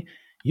passively,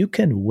 you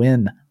can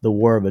win the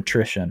war of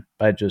attrition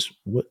by just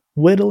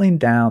whittling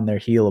down their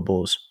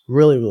healables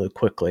really, really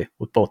quickly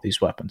with both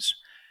these weapons.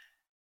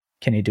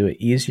 Can you do it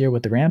easier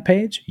with the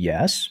Rampage?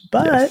 Yes,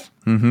 but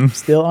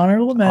still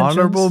honorable mentions.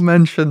 Honorable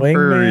mention Wingman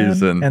for a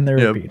reason. And the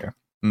repeater.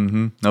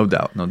 No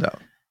doubt, no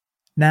doubt.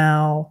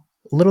 Now,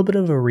 a little bit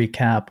of a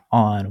recap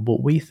on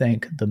what we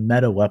think the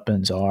meta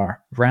weapons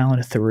are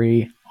round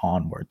 3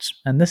 onwards.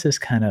 And this is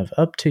kind of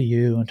up to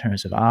you in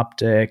terms of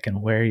optic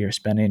and where you're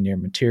spending your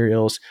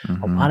materials.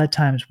 A lot of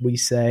times we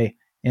say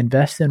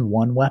invest in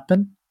one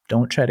weapon.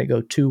 Don't try to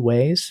go 2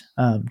 ways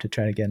to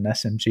try to get an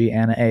SMG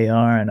and an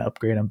AR and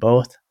upgrade them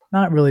both.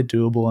 Not really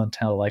doable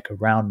until like a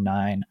round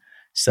 9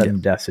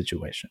 sudden death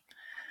situation.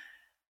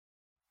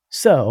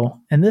 So,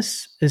 and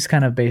this is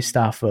kind of based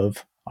off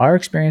of our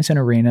experience in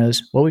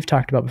arenas, what we've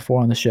talked about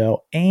before on the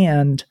show,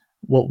 and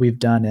what we've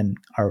done in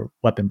our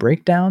weapon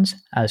breakdowns,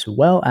 as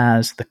well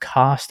as the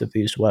cost of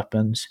these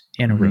weapons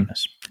in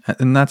arenas.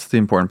 And that's the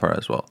important part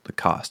as well, the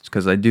cost.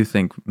 Because I do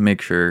think,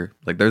 make sure,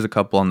 like, there's a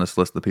couple on this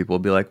list that people will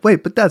be like,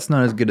 wait, but that's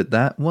not as good at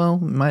that. Well,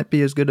 it might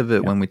be as good of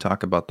it when we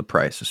talk about the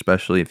price,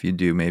 especially if you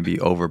do maybe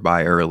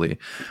overbuy early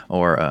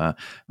or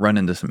run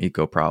into some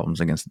eco problems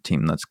against a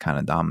team that's kind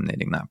of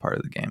dominating that part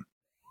of the game.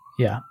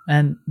 Yeah,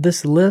 and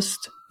this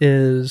list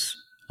is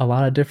a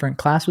lot of different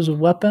classes of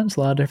weapons, a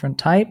lot of different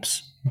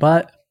types,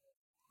 but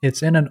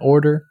it's in an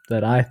order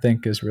that I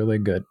think is really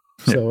good.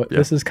 So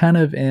this is kind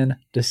of in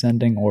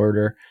descending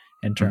order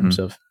in terms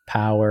of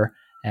power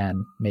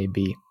and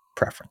maybe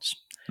preference.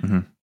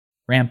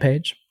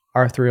 Rampage,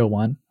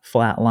 R301,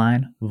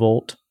 Flatline,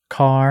 Volt,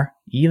 Car,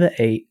 EVA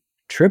 8,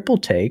 Triple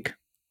Take,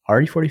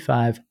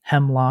 RD45,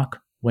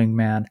 Hemlock,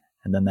 Wingman,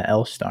 and then the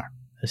L-Star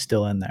is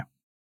still in there.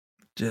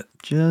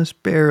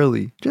 Just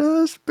barely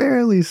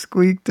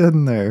squeaked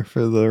in there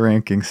for the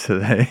rankings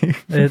today.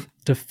 It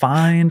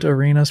defined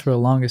arenas for the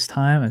longest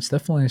time. It's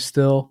definitely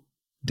still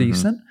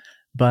decent,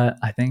 but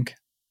I think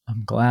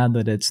I'm glad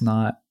that it's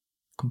not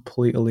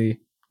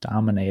completely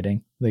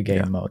dominating the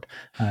game mode.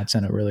 It's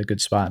in a really good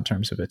spot in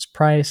terms of its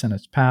price and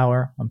its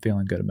power. I'm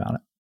feeling good about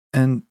it.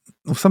 And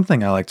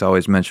something I like to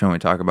always mention when we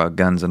talk about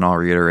guns, and I'll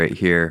reiterate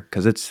here,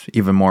 because it's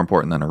even more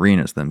important than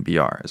arenas than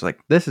BR, is like,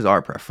 this is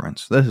our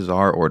preference. This is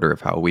our order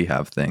of how we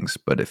have things.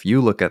 But if you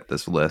look at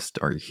this list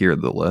or hear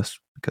the list,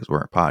 because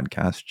we're a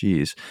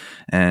podcast,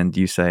 and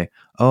you say,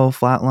 oh,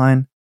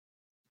 Flatline,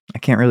 I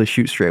can't really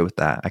shoot straight with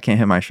that. I can't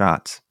hit my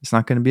shots. It's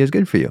not going to be as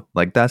good for you.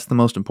 Like, that's the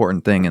most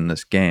important thing in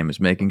this game, is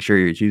making sure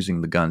you're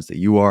choosing the guns that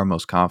you are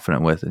most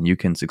confident with and you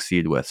can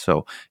succeed with.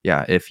 So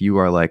yeah, if you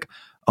are like,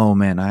 oh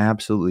man, I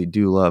absolutely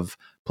do love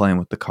playing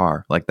with the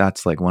Car, like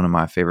that's like one of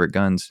my favorite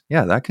guns,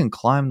 yeah, that can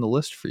climb the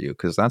list for you,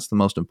 because that's the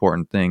most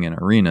important thing in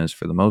arenas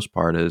for the most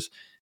part, is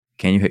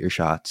can you hit your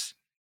shots?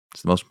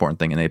 It's the most important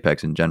thing in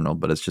Apex in general,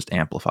 but it's just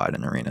amplified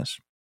in arenas.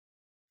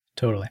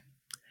 Totally.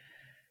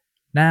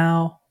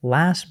 Now,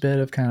 last bit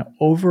of kind of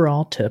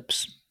overall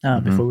tips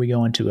before we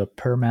go into a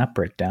per map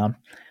breakdown,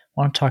 I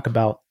want to talk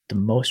about the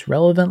most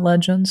relevant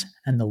legends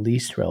and the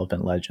least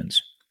relevant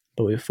legends.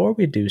 But before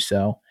we do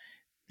so,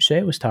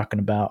 Shay was talking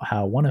about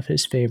how one of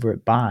his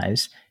favorite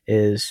buys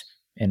is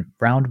in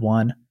round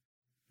 1,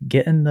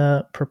 getting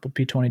the purple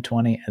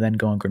P2020 and then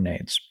going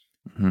grenades.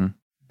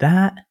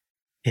 That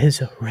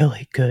is a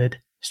really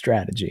good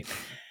strategy.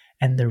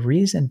 And the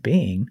reason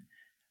being,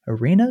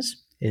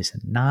 Arenas is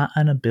not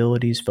an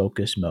abilities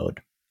focused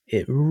mode.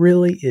 It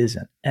really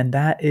isn't. And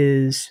that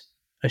is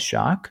a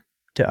shock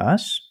to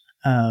us,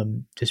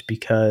 just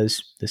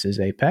because this is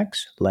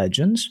Apex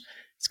Legends.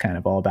 It's kind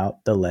of all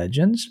about the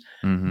legends.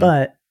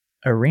 But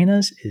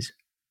Arenas is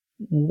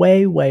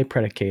way, way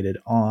predicated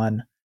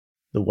on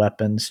the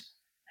weapons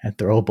and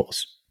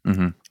throwables.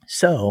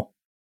 So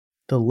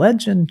the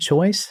legend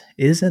choice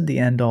isn't the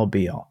end all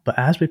be all. But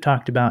as we've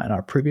talked about in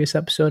our previous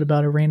episode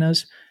about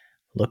Arenas,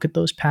 look at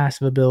those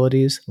passive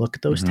abilities, look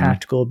at those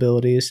tactical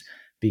abilities,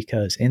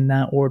 because in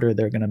that order,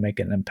 they're going to make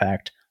an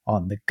impact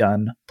on the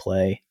gun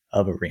play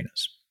of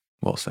Arenas.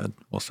 Well said.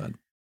 Well said.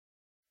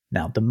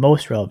 Now, the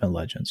most relevant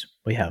legends.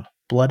 We have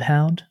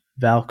Bloodhound,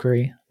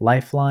 Valkyrie,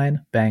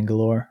 Lifeline,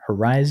 Bangalore,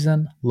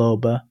 Horizon,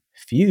 Loba,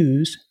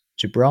 Fuse,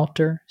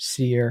 Gibraltar,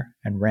 Seer,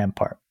 and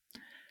Rampart.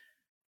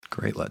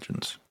 Great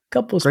legends.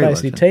 Couple of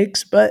spicy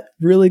takes, but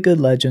really good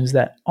legends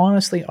that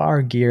honestly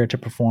are geared to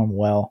perform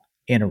well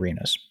in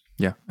Arenas.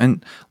 Yeah.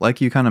 And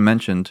like you kind of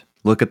mentioned,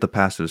 look at the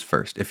passives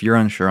first. If you're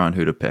unsure on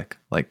who to pick,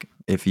 like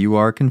if you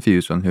are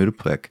confused on who to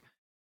pick,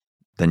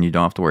 then you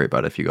don't have to worry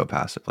about it if you go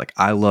passive. Like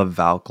I love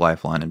Valk,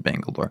 Lifeline, and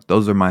Bangalore.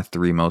 Those are my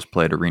 3 most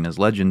played Arenas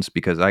legends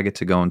because I get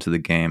to go into the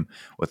game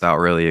without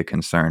really a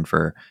concern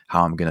for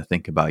how I'm going to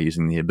think about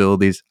using the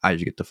abilities. I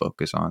just get to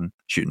focus on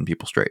shooting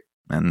people straight.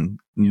 And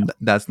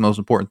that's the most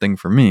important thing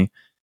for me.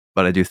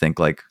 But I do think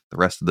like the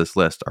rest of this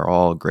list are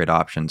all great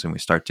options, and we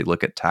start to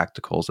look at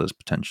tacticals as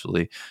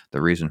potentially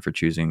the reason for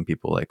choosing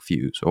people like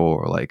Fuse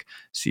or like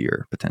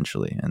Seer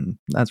potentially, and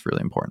that's really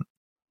important.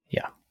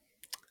 Yeah.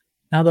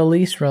 Now the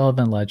least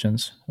relevant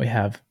legends, we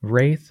have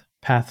Wraith,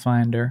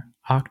 Pathfinder,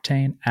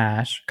 Octane,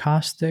 Ash,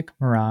 Caustic,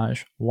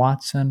 Mirage,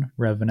 Watson,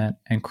 Revenant,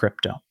 and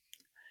Crypto.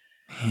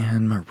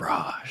 And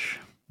Mirage.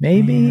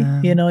 Maybe,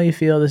 you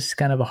feel this is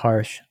kind of a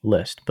harsh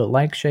list, but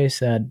like Shay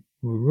said,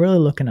 we're really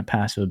looking at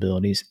passive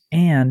abilities.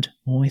 And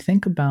when we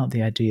think about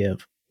the idea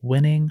of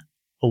winning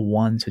a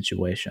 1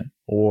 situation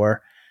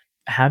or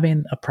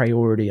having a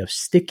priority of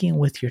sticking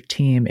with your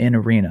team in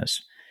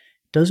Arenas,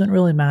 it doesn't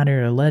really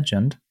matter a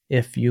legend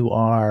if you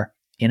are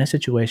in a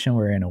situation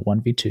where you're in a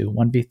 1v2,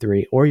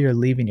 1v3, or you're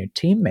leaving your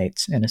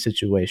teammates in a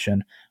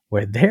situation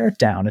where they're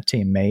down a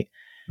teammate.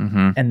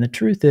 And the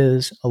truth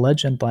is, a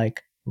legend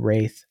like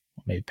Wraith,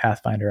 maybe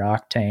Pathfinder,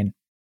 Octane,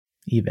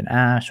 even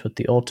Ash with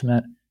the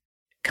ultimate,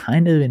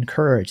 kind of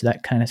encourage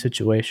that kind of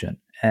situation,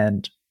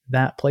 and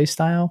that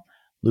playstyle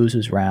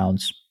loses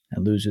rounds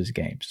and loses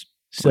games.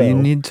 So you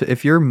need to,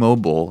 if you're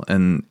mobile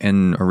and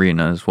in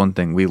arenas, one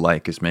thing we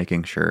like is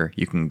making sure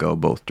you can go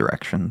both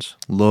directions.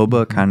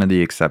 Loba kind of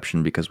the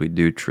exception because we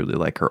do truly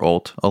like her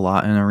ult a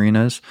lot in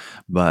arenas,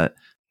 but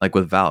like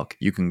with Valk,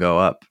 you can go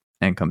up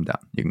and come down.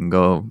 You can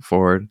go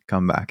forward,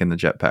 come back in the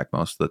jetpack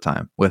most of the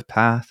time. With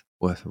Path,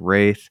 with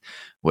Wraith,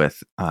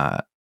 with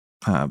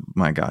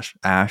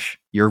Ash,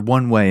 you're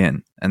one way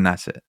in and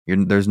that's it.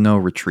 There's no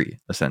retreat,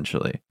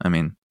 essentially. I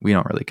mean, we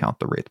don't really count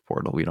the Wraith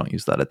portal. We don't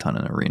use that a ton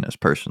in arenas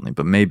personally,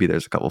 but maybe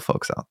there's a couple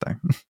folks out there.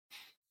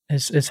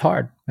 It's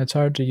hard. It's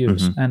hard to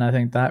use. And I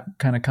think that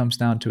kind of comes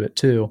down to it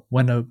too.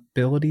 When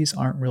abilities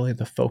aren't really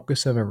the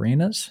focus of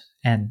arenas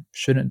and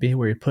shouldn't be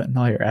where you're putting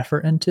all your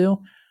effort into,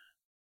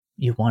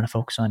 you want to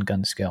focus on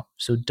gun skill.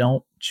 So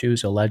don't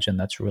choose a legend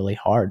that's really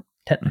hard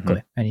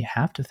technically. And you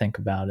have to think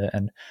about it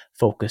and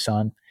focus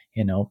on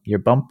your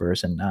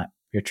bumpers and not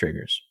your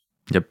triggers.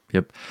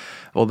 Yep.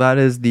 Well, that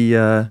is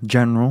the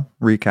general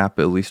recap,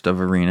 at least,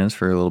 of arenas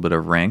for a little bit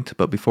of ranked.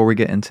 But before we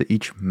get into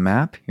each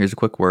map, here's a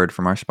quick word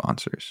from our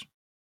sponsors.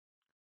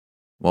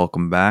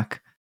 Welcome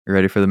back. You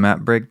ready for the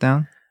map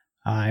breakdown?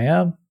 I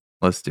am.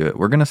 Let's do it.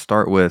 We're going to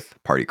start with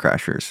Party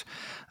Crashers.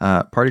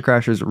 Party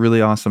Crashers,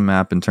 really awesome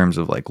map in terms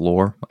of like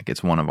lore. Like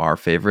it's one of our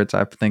favorites,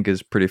 I think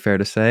is pretty fair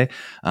to say.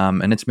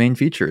 And its main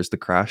feature is the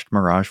crashed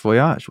Mirage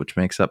Voyage, which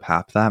makes up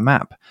half that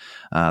map.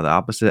 The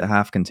opposite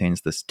half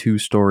contains this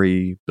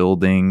 2-story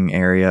building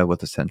area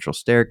with a central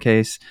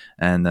staircase.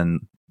 And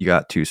then you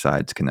got 2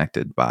 sides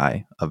connected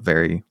by a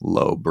very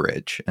low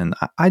bridge. And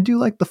I do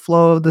like the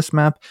flow of this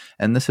map.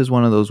 And this is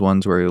one of those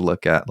ones where you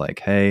look at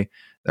like, hey,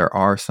 there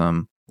are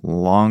some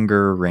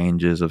longer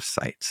ranges of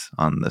sights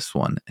on this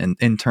one, and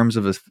in terms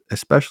of,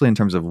 especially in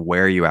terms of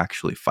where you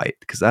actually fight,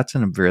 because that's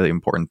a really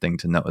important thing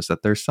to know, is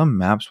that there's some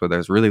maps where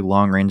there's really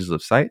long ranges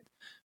of sight,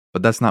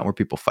 but that's not where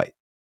people fight,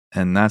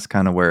 and that's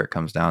kind of where it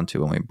comes down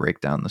to when we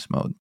break down this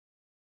mode.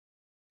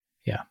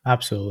 Yeah,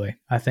 absolutely.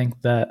 I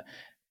think that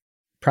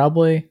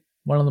probably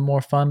one of the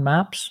more fun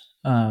maps.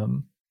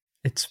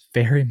 It's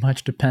very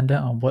much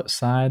dependent on what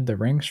side the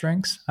ring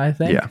shrinks. I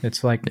think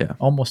it's like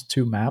almost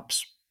 2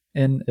 maps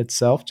in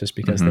itself, just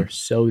because they're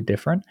so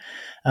different.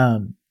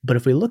 But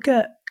if we look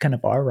at kind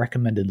of our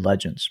recommended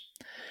legends,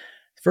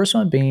 First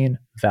one being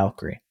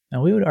Valkyrie.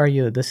 Now, we would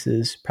argue that this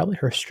is probably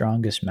her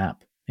strongest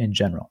map in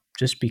general,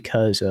 just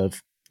because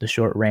of the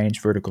short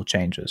range vertical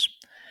changes.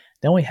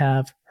 Then we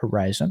have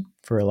Horizon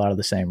for a lot of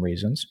the same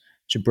reasons,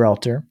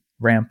 Gibraltar,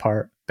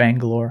 Rampart,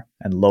 Bangalore,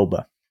 and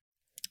Loba.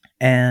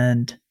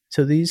 And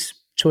so these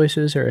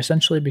choices are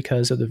essentially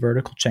because of the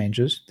vertical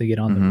changes they get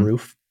on the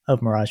roof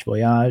of Mirage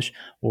Voyage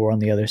or on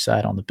the other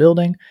side on the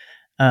building.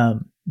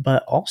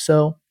 But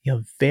also, you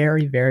have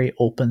very, very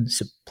open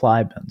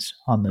supply bins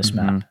on this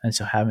map. And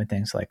so having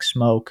things like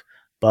smoke,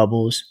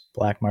 bubbles,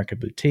 black market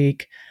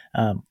boutique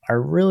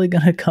are really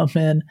going to come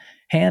in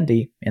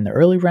handy in the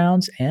early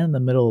rounds and the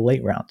middle of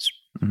late rounds.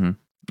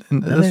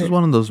 And this is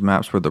one of those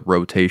maps where the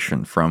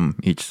rotation from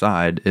each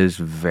side is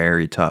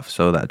very tough.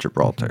 So that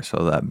Gibraltar, so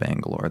that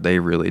Bangalore, they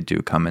really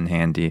do come in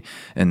handy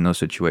in those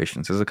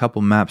situations. There's a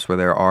couple maps where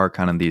there are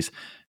kind of these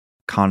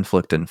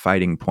conflict and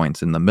fighting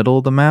points in the middle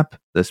of the map.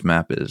 This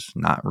map is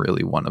not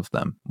really one of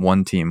them.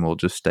 One team will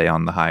just stay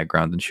on the high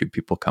ground and shoot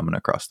people coming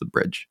across the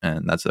bridge.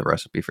 And that's a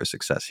recipe for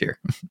success here.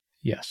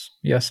 Yes,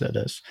 it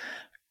is.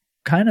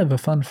 Kind of a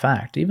fun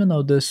fact, even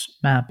though this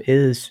map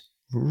is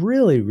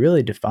really,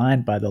 really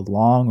defined by the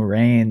long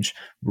range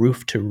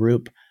roof to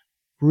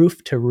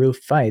roof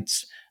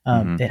fights,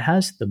 it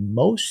has the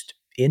most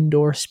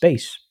indoor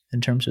space in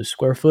terms of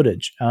square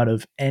footage out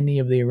of any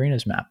of the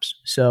arena's maps.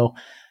 So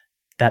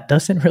that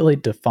doesn't really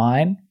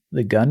define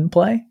the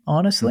gunplay,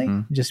 honestly,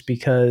 just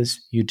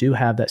because you do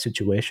have that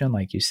situation,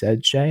 like you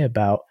said, Shay,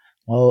 about,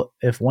 well,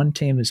 if one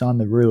team is on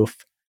the roof,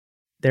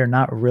 they're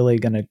not really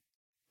going to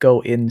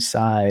go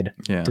inside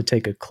to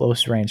take a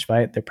close range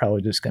fight. They're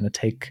probably just going to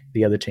take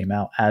the other team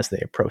out as they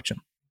approach them.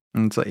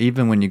 And so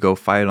even when you go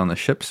fight on the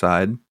ship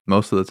side,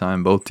 most of the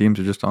time both teams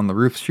are just on the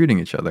roof shooting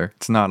each other.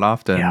 It's not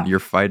often you're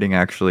fighting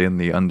actually in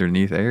the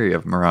underneath area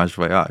of Mirage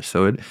Voyage.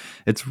 So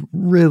it's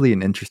really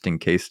an interesting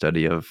case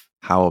study of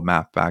how a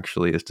map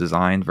actually is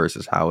designed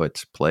versus how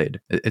it's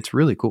played. It's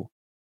really cool.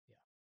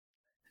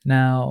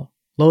 Now,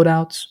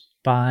 loadouts,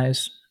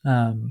 buys,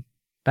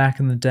 back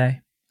in the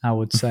day, I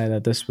would say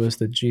that this was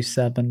the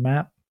G7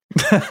 map,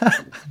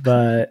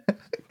 but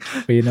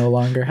we no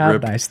longer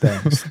have nice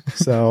things.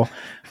 So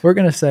we're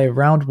going to say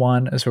round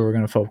one is where we're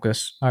going to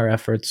focus our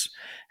efforts.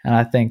 And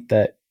I think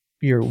that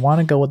you want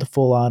to go with the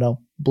full auto,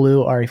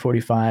 blue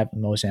RE45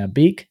 and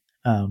Mozambique,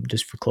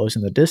 just for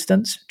closing the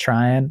distance,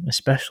 trying,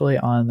 especially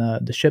on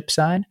the ship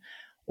side,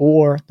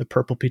 or the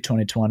purple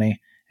P2020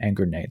 and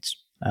grenades.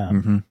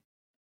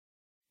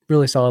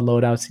 Really solid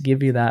loadouts to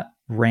give you that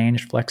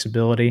range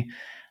flexibility.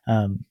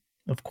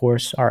 Of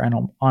course, our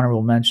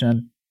honorable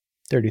mention,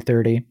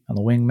 30-30 and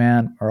the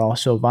Wingman are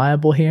also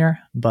viable here,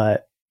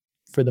 but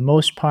for the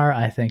most part,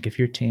 I think if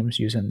your team's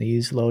using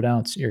these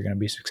loadouts, you're going to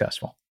be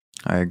successful.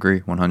 I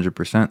agree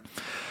 100%.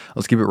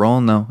 Let's keep it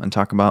rolling though and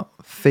talk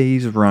about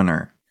Phase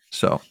Runner.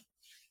 So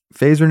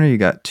Phase Runner, you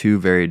got two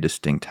very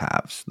distinct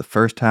halves. The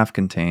first half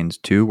contains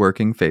two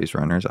working Phase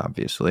Runners,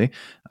 obviously,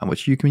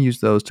 which you can use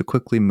those to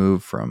quickly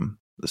move from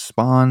the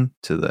spawn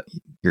to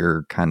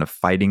your kind of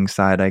fighting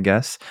side, I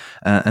guess.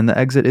 And the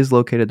exit is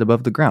located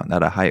above the ground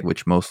at a height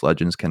which most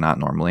legends cannot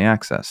normally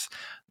access.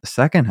 The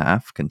second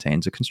half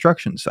contains a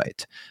construction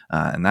site,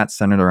 and that's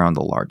centered around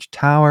a large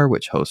tower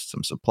which hosts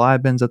some supply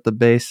bins at the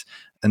base.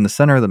 And the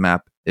center of the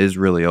map is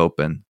really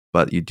open,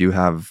 but you do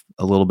have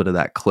a little bit of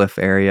that cliff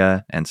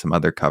area and some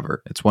other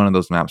cover. It's one of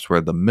those maps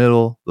where the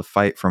middle, the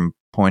fight from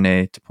point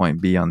A to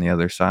point B on the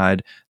other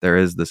side, there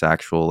is this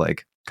actual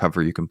like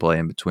cover you can play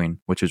in between,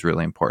 which is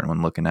really important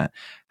when looking at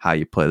how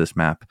you play this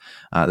map.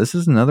 This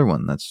is another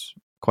one that's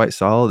quite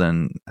solid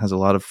and has a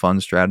lot of fun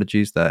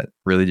strategies that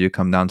really do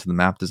come down to the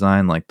map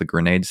design, like the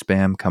grenade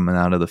spam coming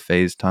out of the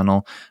phase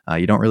tunnel.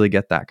 You don't really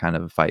get that kind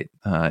of a fight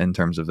in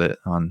terms of it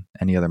on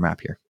any other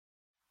map here.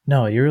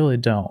 No, you really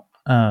don't.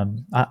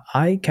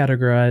 I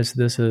categorize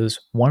this as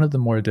one of the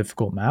more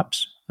difficult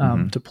maps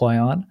to play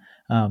on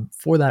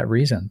for that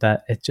reason,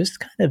 that it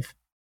just kind of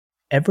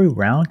every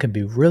round can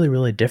be really,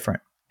 really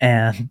different.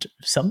 And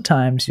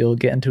sometimes you'll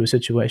get into a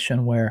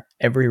situation where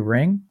every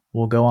ring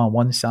will go on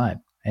one side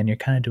and you're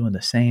kind of doing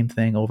the same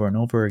thing over and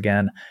over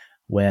again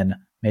when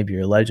maybe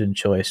your legend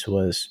choice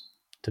was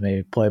to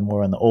maybe play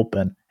more in the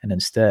open and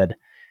instead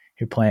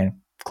you're playing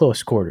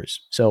close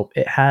quarters. So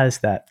it has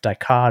that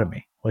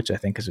dichotomy, which I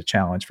think is a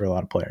challenge for a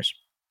lot of players.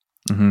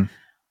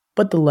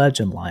 But the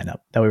legend lineup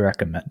that we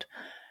recommend.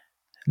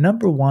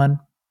 Number one,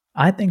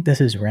 I think this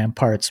is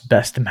Rampart's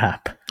best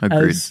map.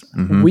 Agreed. As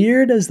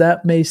weird as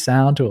that may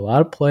sound to a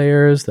lot of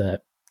players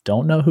that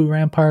don't know who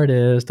Rampart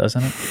is, don't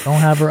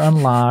have her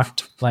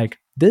unlocked, like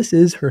this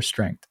is her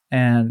strength.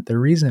 And the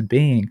reason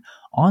being,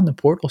 on the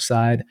portal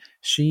side,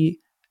 she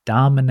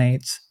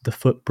dominates the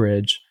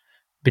footbridge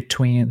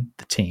between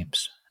the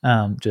teams.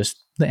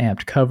 Just the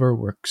amped cover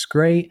works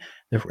great.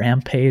 The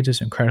Rampage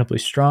is incredibly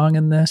strong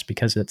in this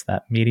because it's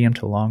that medium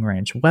to long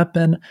range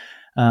weapon.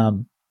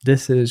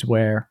 This is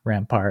where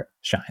Rampart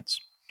shines.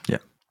 Yeah,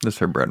 this is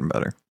her bread and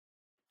butter.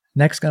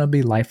 Next going to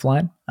be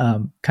Lifeline.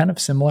 Kind of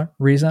similar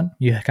reason.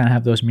 You kind of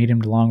have those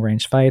medium to long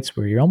range fights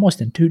where you're almost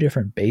in two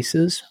different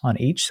bases on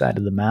each side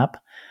of the map.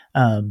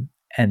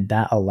 and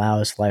that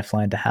allows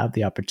Lifeline to have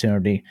the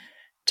opportunity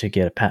to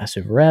get a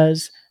passive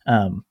res,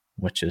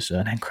 which is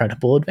an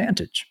incredible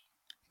advantage.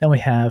 Then we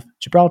have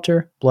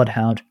Gibraltar,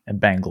 Bloodhound, and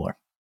Bangalore.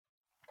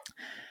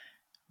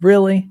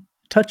 Really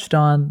touched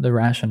on the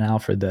rationale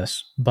for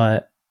this,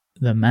 but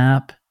the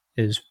map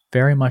is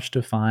very much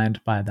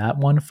defined by that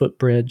 1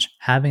 footbridge.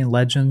 Having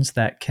legends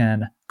that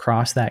can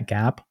cross that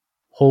gap,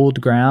 hold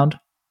ground,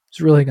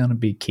 is really going to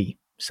be key.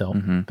 So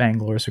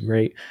Bangalore is a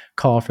great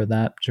call for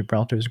that.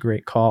 Gibraltar is a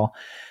great call.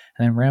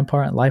 And then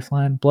Rampart and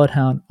Lifeline,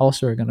 Bloodhound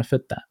also are going to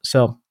fit that.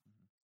 So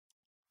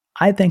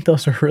I think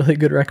those are really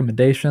good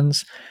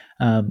recommendations.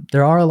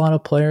 There are a lot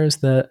of players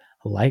that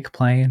like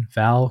playing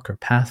Valk or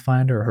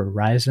Pathfinder or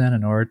Horizon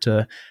in order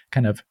to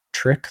kind of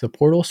trick the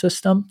portal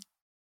system.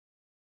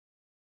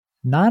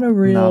 Not a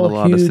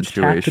huge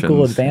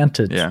tactical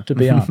advantage, to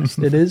be honest.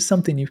 It is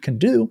something you can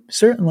do,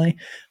 certainly,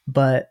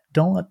 but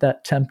don't let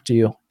that tempt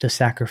you to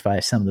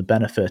sacrifice some of the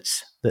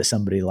benefits that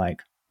somebody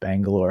like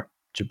Bangalore,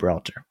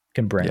 Gibraltar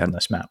can bring on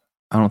this map.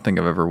 I don't think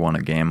I've ever won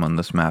a game on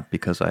this map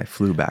because I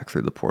flew back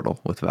through the portal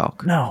with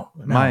Valk. No.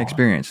 My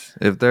experience.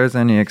 If there's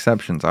any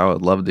exceptions, I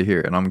would love to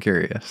hear it. I'm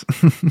curious.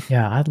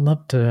 Yeah, I'd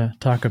love to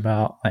talk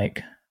about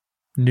like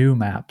new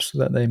maps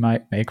that they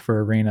might make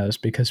for arenas,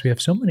 because we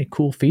have so many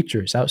cool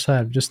features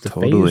outside of just the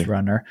phase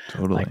runner.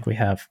 Like we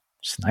have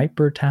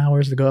sniper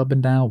towers that go up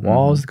and down,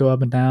 walls that go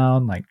up and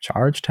down, like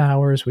charge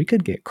towers. We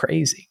could get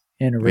crazy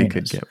in arenas. We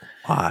could get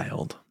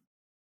wild.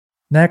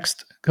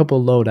 Next, a couple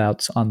of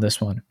loadouts on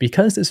this one.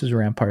 Because this is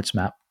Rampart's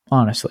map,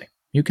 honestly,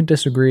 you can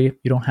disagree.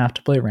 You don't have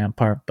to play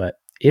Rampart, but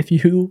if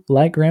you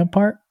like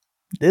Rampart,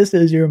 this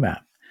is your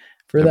map.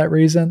 For that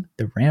reason,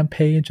 the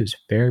Rampage is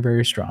very,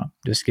 very strong,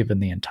 just given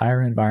the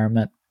entire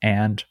environment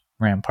and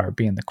Rampart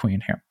being the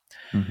queen here.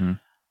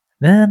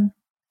 Then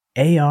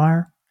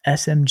AR,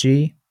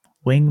 SMG,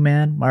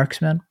 Wingman,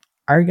 Marksman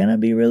are going to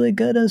be really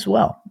good as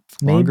well.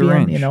 Maybe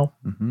in,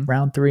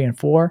 round 3 and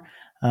 4.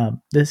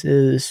 This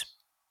is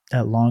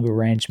a longer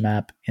range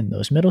map in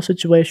those middle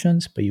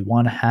situations, but you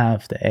want to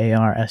have the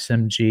AR,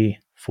 SMG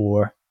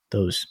for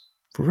those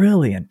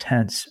really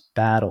intense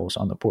battles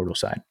on the portal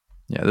side.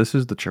 Yeah, this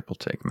is the triple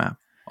take map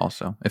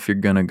also. If you're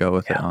going to go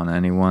with it on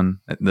anyone,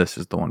 this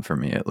is the one for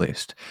me at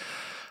least.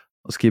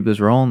 Let's keep this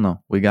rolling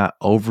though. We got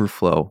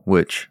Overflow,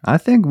 which I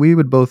think we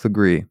would both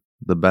agree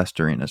the best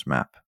arenas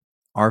map.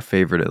 Our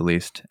favorite at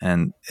least.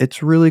 And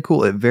it's really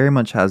cool. It very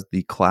much has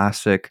the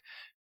classic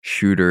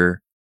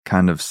shooter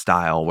kind of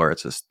style where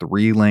it's this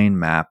 3-lane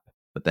map,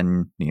 but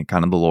then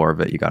kind of the lore of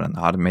it. You got an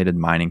automated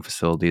mining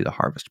facility to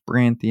harvest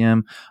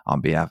Branthium on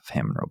behalf of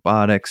Hammond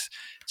Robotics.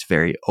 It's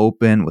very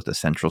open with a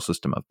central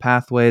system of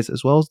pathways,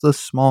 as well as the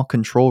small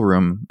control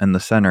room in the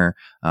center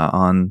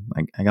on,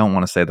 I don't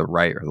want to say the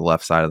right or the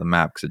left side of the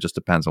map because it just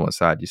depends on what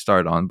side you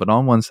start on, but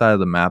on one side of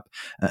the map.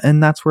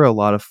 And that's where a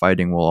lot of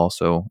fighting will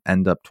also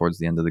end up towards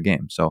the end of the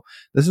game. So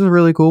this is a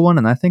really cool one.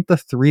 And I think the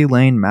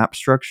 3-lane map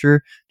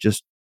structure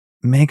just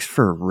makes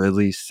for a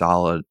really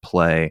solid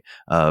play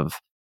of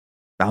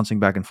bouncing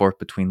back and forth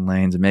between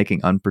lanes and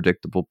making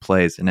unpredictable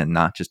plays, and it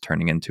not just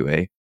turning into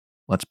a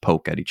let's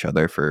poke at each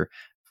other for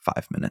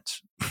 5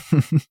 minutes.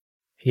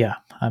 Yeah,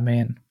 I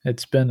mean,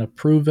 it's been a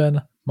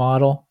proven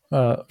model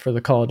for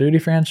the Call of Duty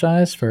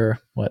franchise for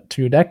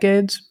 2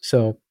 decades.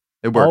 So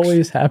it works.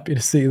 Always happy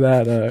to see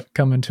that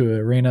come into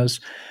arenas.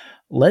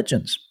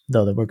 Legends,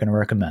 though, that we're going to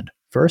recommend.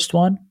 First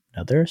one,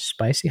 another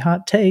spicy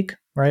hot take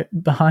right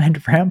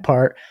behind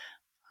Rampart.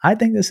 I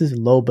think this is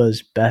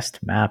Loba's best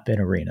map in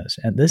arenas,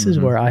 and this is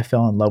where I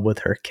fell in love with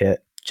her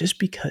kit, just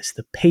because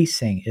the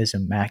pacing is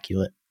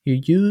immaculate. You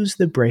use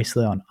the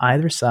bracelet on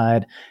either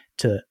side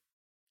to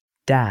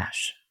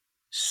dash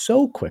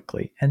so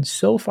quickly and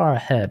so far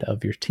ahead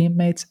of your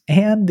teammates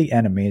and the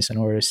enemies in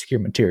order to secure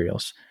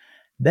materials.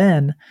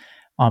 Then,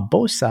 on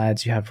both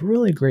sides, you have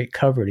really great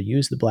cover to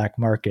use the black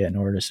market in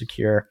order to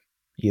secure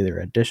either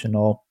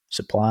additional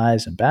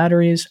supplies and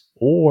batteries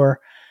or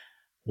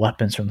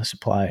weapons from the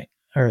supply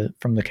or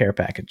from the care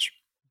package.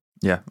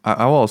 Yeah,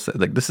 I will say,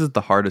 like, this is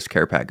the hardest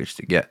care package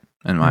to get,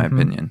 in my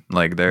opinion.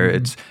 Like,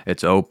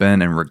 it's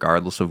open, and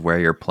regardless of where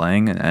you're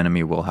playing, an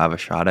enemy will have a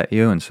shot at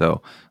you. And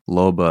so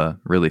Loba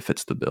really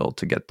fits the bill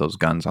to get those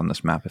guns on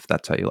this map if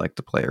that's how you like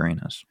to play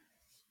arenas.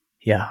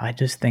 Yeah, I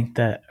just think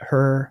that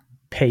her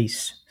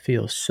pace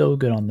feels so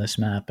good on this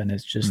map, and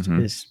it's just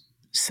is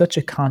such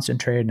a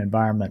concentrated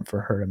environment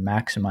for her to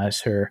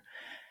maximize her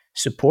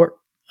support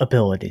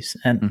abilities.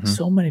 And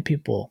so many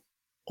people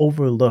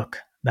overlook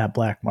that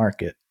black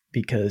market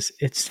because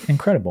it's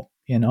incredible.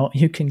 You know,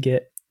 you can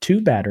get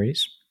 2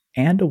 batteries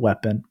and a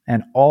weapon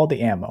and all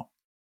the ammo.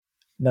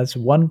 That's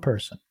one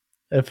person.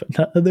 If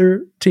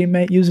another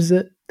teammate uses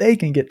it, they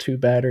can get 2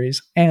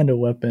 batteries and a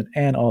weapon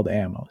and all the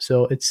ammo.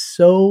 So it's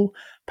so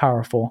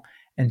powerful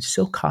and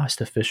so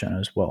cost efficient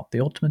as well. The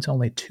ultimate's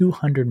only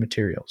 200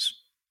 materials.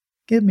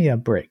 Give me a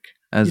break.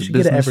 As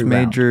business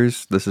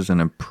majors, this is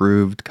an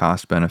improved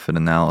cost-benefit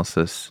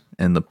analysis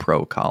in the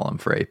pro column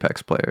for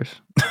Apex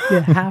players. You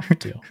have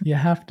to. You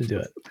have to do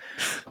it.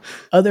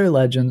 Other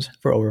legends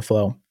for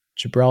Overflow: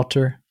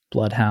 Gibraltar,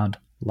 Bloodhound,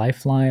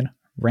 Lifeline,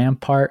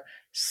 Rampart,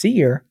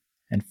 Seer,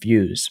 and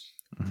Fuse.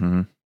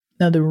 Mm-hmm.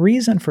 Now, the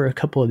reason for a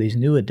couple of these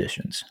new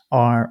additions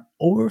are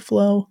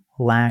Overflow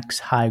lacks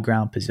high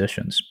ground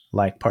positions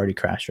like Party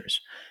Crashers.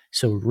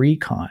 So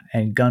Recon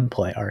and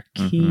Gunplay are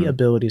key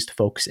abilities to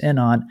focus in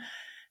on.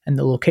 And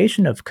the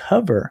location of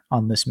cover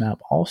on this map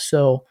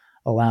also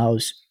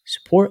allows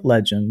support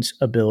legends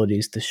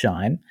abilities to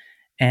shine.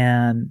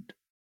 And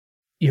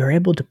you're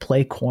able to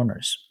play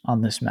corners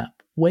on this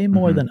map way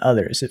more than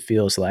others, it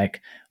feels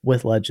like,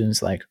 with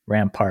legends like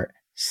Rampart,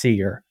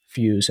 Seer,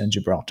 Fuse, and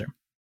Gibraltar.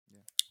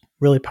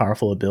 Really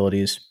powerful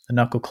abilities. The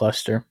Knuckle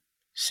Cluster,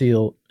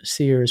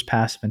 Seer's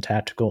passive and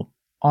tactical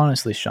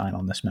honestly shine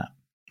on this map.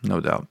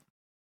 No doubt.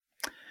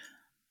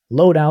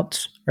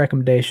 Loadouts,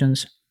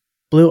 recommendations.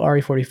 Blue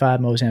RE45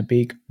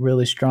 Mozambique,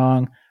 really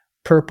strong.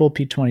 Purple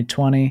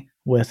P2020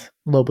 with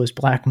Loba's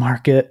Black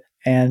Market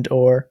and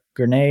or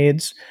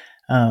grenades,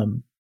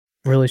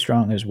 really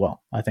strong as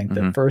well. I think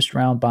the first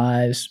round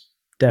buys,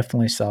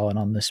 definitely solid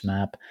on this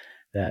map,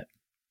 that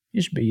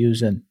you should be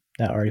using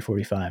that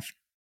RE45.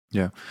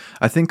 Yeah.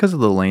 I think because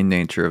of the lane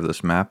nature of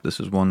this map, this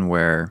is one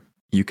where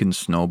you can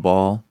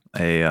snowball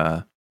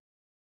a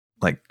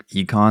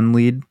econ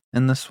lead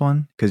in this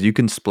one, because you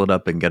can split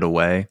up and get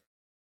away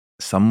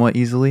somewhat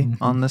easily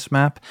on this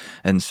map.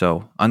 And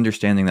so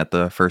understanding that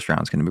the first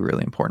round is going to be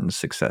really important to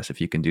success, if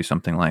you can do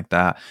something like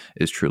that,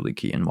 is truly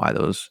key, and why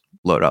those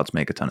loadouts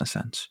make a ton of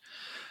sense.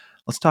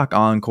 Let's talk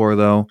Encore,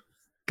 though.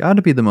 Got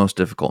to be the most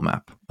difficult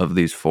map of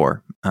these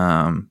four.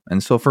 And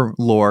so for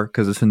lore,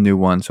 because it's a new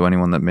one, so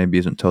anyone that maybe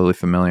isn't totally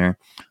familiar,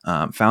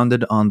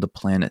 founded on the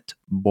planet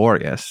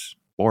Boreas.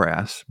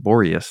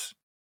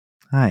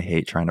 I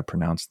hate trying to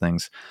pronounce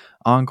things.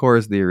 Encore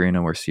is the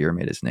arena where Seer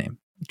made his name.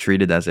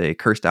 Treated as a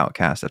cursed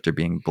outcast after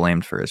being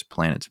blamed for his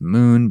planet's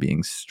moon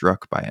being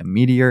struck by a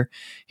meteor,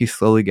 he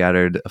slowly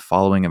gathered a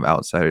following of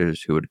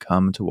outsiders who would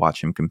come to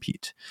watch him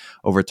compete.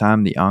 Over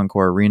time, the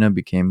Encore arena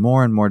became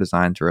more and more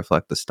designed to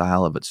reflect the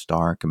style of its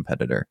star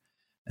competitor.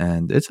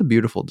 And it's a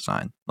beautiful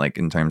design, like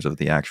in terms of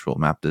the actual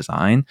map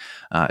design.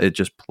 It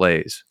just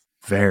plays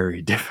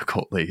very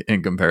difficultly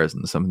in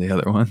comparison to some of the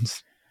other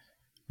ones.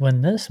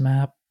 When this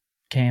map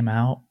came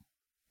out,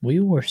 we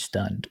were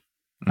stunned.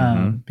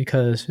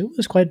 Because it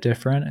was quite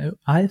different.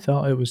 I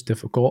felt it was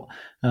difficult.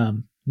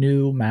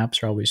 New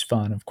maps are always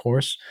fun, of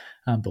course,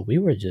 but we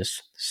were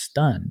just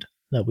stunned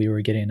that we were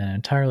getting an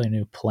entirely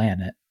new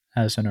planet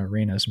as an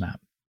arenas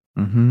map.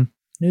 New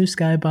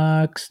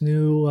skybox,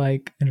 new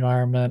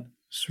environment.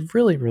 It's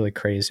really, really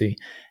crazy,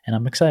 and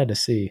I'm excited to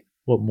see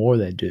what more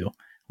they do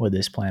with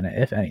this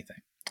planet, if anything.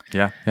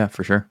 Yeah,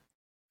 for sure.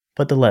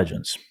 But the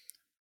legends.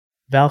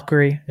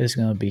 Valkyrie is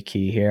going to be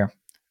key here.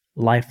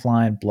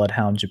 Lifeline,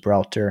 Bloodhound,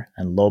 Gibraltar,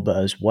 and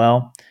Loba as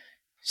well.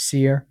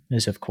 Seer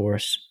is, of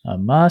course, a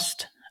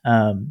must.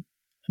 And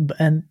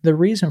the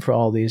reason for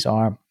all these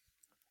are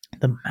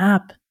the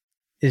map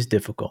is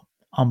difficult.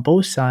 On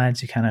both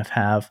sides, you kind of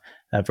have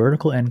a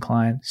vertical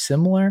incline,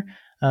 similar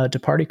to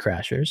Party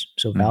Crashers.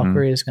 So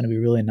Valkyrie is going to be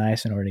really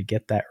nice in order to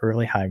get that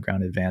early high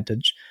ground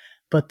advantage.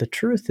 But the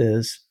truth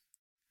is,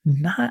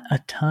 not a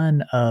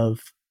ton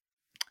of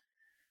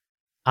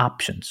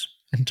options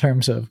in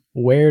terms of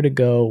where to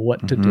go,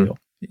 what to do.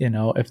 You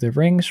know, if the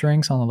ring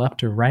shrinks on the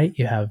left or right,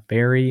 you have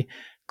very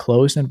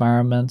closed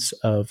environments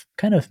of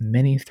kind of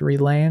mini 3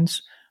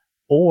 lanes.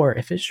 Or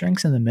if it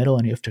shrinks in the middle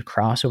and you have to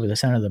cross over the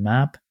center of the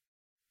map,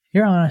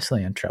 you're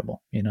honestly in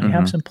trouble. You know, you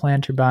have some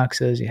planter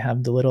boxes, you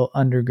have the little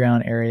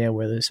underground area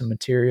where there's some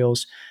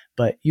materials,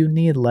 but you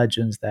need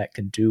legends that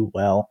can do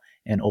well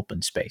in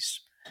open space.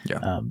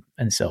 Yeah.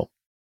 And so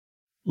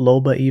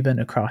Loba, even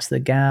across the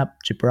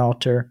gap,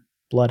 Gibraltar,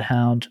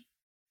 Bloodhound,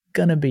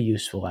 gonna be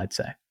useful, I'd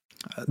say.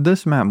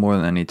 This map, more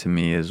than any to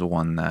me, is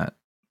one that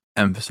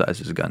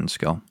emphasizes gun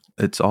skill.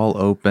 It's all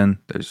open.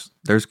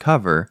 There's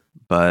cover,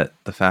 but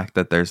the fact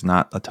that there's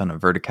not a ton of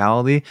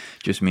verticality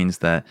just means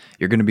that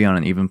you're going to be on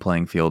an even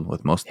playing field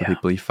with most of the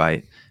people you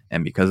fight.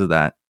 And because of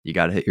that, you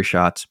got to hit your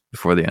shots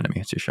before the enemy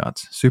hits your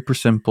shots. Super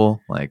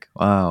simple. Like,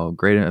 wow,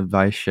 great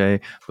advice, Shay.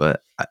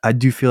 But I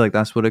do feel like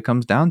that's what it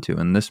comes down to.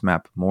 In this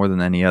map, more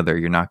than any other,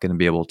 you're not going to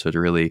be able to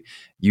really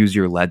use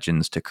your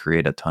legends to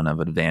create a ton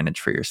of advantage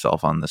for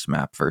yourself on this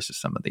map versus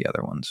some of the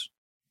other ones.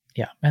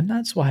 Yeah, and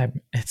that's why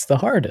it's the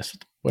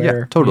hardest. Where,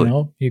 yeah, totally. You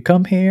know, you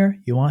come here,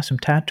 you want some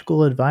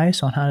tactical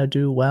advice on how to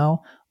do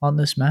well on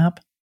this map,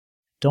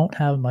 don't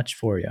have much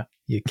for you.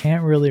 You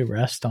can't really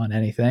rest on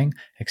anything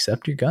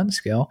except your gun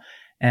skill.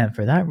 And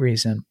for that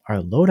reason, our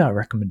loadout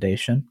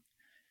recommendation,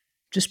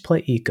 just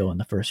play eco in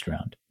the first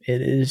round.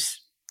 It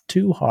is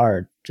too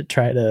hard to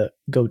try to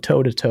go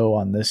toe-to-toe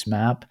on this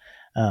map,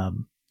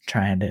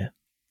 trying to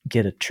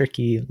get a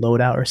tricky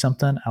loadout or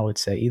something. I would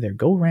say either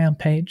go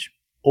Rampage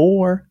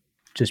or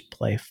just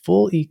play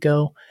full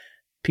eco,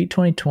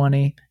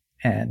 P2020,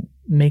 and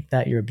make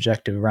that your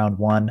objective round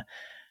 1.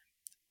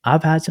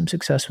 I've had some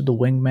success with the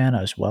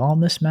Wingman as well on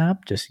this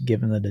map, just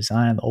given the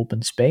design of the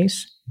open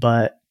space,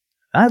 but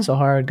that's a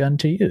hard gun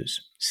to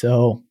use.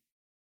 So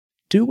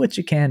do what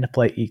you can to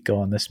play eco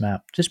on this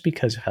map, just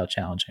because of how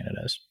challenging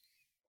it is.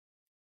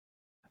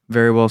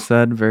 Very well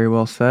said. Very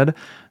well said.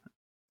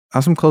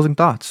 some closing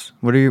thoughts.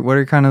 What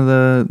are kind of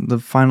the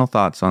final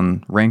thoughts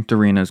on ranked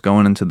arenas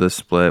going into this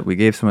split? We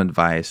gave some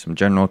advice, some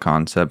general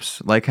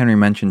concepts. Like Henry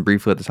mentioned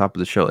briefly at the top of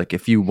the show, like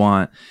if you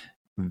want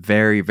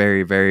very,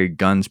 very, very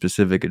gun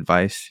specific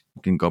advice,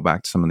 you can go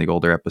back to some of the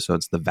older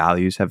episodes. The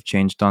values have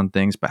changed on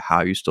things, but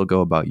how you still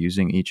go about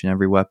using each and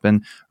every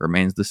weapon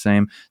remains the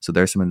same. So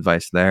there's some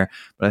advice there.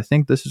 But I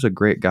think this is a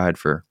great guide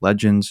for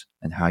Legends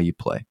and how you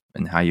play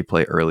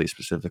early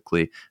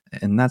specifically.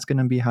 And that's going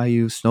to be how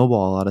you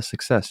snowball a lot of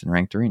success in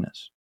ranked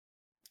arenas.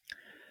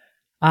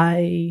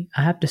 I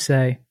have to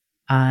say,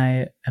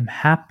 I am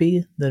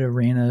happy that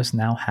Arenas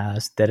now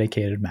has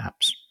dedicated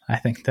maps. I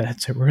think that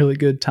it's a really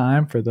good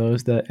time for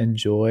those that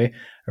enjoy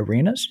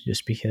arenas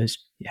just because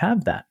you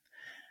have that.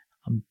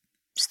 I'm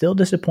still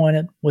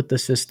disappointed with the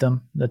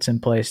system that's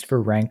in place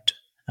for ranked.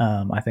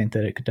 I think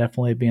that it could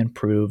definitely be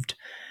improved.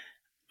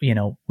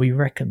 We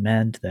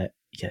recommend that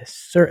you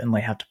certainly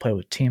have to play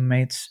with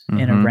teammates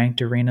in a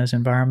ranked arenas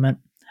environment.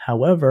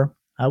 However,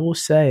 I will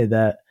say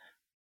that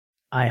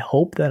I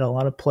hope that a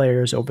lot of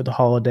players over the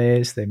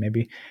holidays, they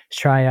maybe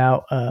try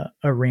out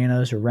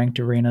arenas or ranked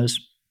arenas.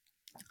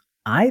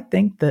 I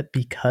think that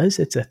because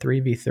it's a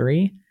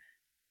 3v3,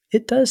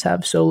 it does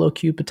have solo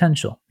queue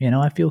potential.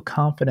 I feel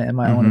confident in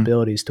my own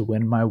abilities to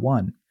win my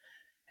 1.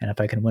 And if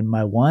I can win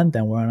my 1,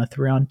 then we're on a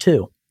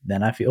 3-on-2.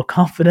 Then I feel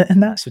confident in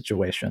that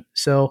situation.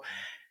 So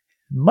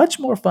much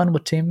more fun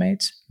with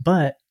teammates,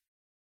 but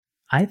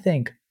I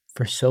think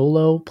for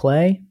solo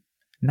play,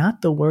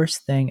 not the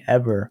worst thing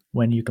ever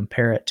when you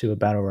compare it to a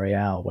battle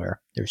royale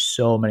where there's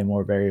so many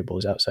more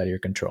variables outside of your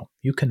control.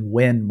 You can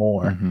win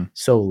more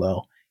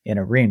solo in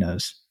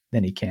arenas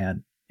than he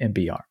can in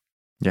BR.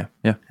 Yeah,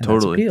 and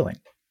totally. That's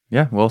appealing.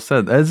 Yeah, well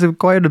said. That's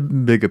quite a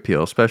big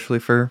appeal, especially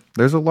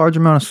there's a large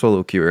amount of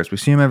solo queuers. We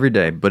see them every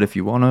day, but if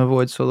you want to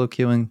avoid solo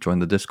queuing, join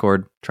the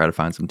Discord, try to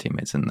find some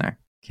teammates in there.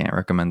 Can't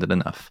recommend it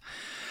enough.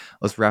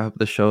 Let's wrap up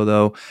the show,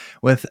 though,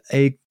 with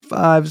a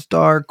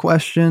 5-star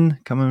question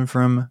coming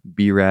from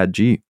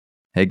BRADG.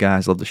 Hey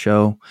guys, love the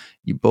show.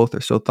 You both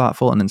are so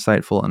thoughtful and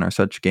insightful and are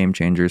such game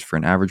changers for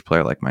an average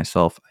player like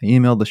myself. I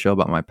emailed the show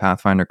about my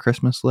Pathfinder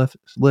Christmas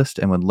list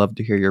and would love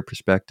to hear your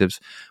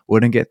perspectives.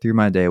 Wouldn't get through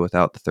my day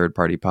without the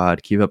third-party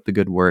pod. Keep up the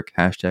good work.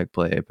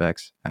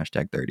 #PlayApex.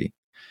 #30.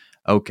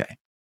 Okay,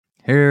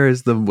 here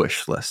is the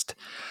wish list.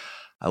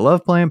 I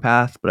love playing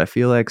Path, but I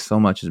feel like so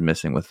much is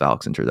missing with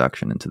Valk's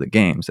introduction into the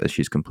games, as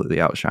she's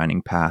completely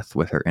outshining Path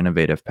with her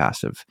innovative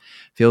passive.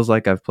 Feels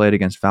like I've played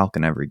against Valk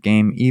in every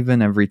game, even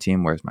every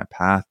team where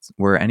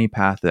any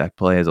path that I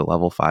play is a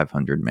level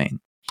 500 main.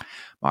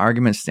 My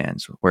argument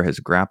stands where his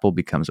grapple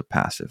becomes a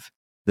passive.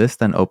 This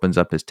then opens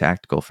up his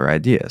tactical for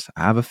ideas.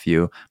 I have a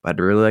few, but I'd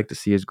really like to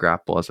see his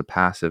grapple as a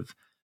passive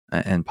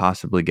and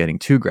possibly getting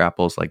 2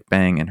 grapples like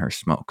Bang and her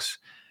smokes.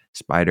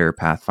 Spider,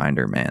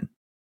 Pathfinder, man.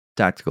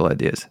 Tactical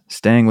ideas.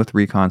 Staying with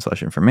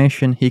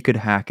recon/information, he could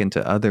hack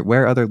into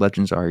where other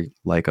legends are,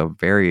 like a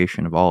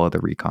variation of all other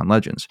recon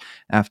legends.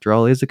 After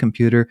all, he is a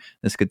computer.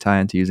 This could tie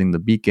into using the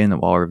beacon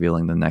while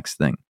revealing the next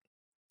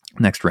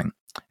ring.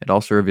 It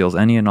also reveals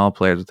any and all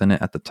players within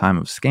it at the time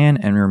of scan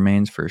and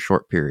remains for a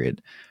short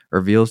period.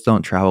 Reveals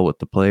don't travel with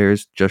the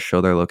players, just show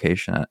their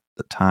location at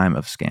the time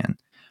of scan.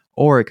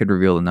 Or it could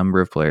reveal the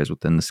number of players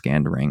within the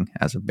scanned ring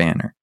as a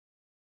banner.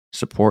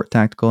 Support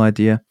tactical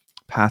idea.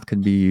 Path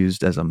could be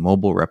used as a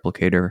mobile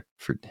replicator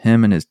for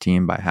him and his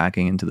team by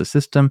hacking into the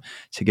system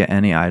to get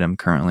any item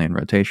currently in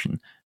rotation.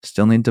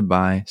 Still need to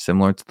buy,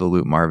 similar to the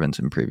loot Marvins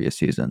in previous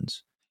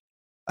seasons.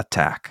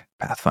 Attack,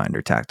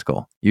 Pathfinder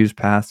tactical. Use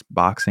Path's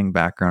boxing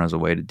background as a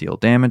way to deal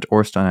damage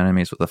or stun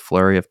enemies with a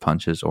flurry of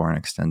punches or an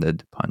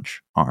extended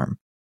punch arm.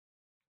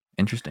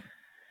 Interesting.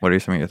 What are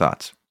some of your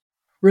thoughts?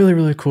 Really,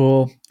 really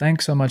cool.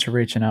 Thanks so much for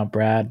reaching out,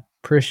 Brad.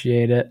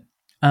 Appreciate it.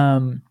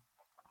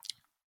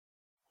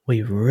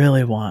 We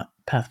really want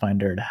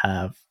Pathfinder to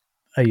have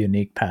a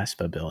unique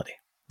passive ability.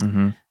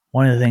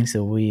 One of the things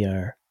that we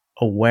are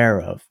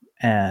aware of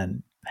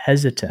and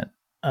hesitant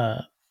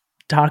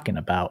talking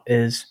about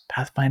is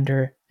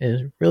Pathfinder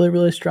is really,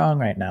 really strong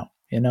right now.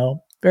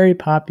 Very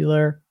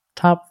popular,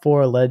 top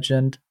 4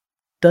 legend,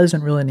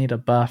 doesn't really need a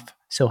buff.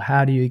 So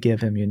how do you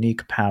give him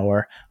unique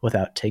power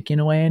without taking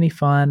away any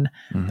fun,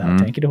 without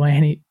taking away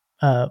any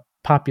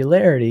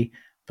popularity,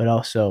 but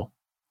also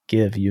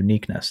give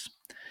uniqueness?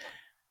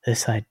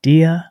 This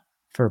idea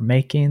for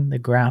making the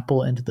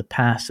grapple into the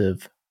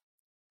passive,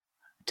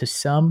 to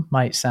some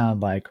might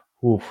sound like,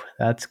 ooh,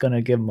 that's going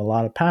to give him a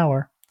lot of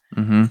power.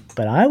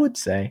 But I would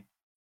say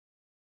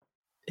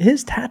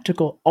his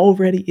tactical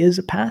already is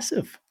a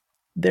passive.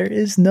 There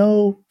is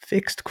no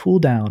fixed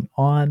cooldown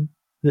on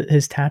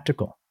his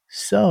tactical.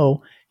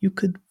 So you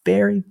could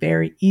very,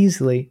 very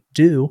easily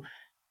do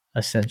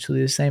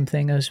essentially the same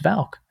thing as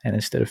Valk. And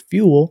instead of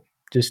fuel,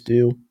 just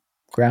do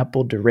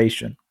grapple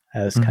duration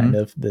as kind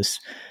of this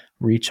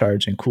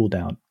recharge and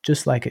cooldown,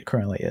 just like it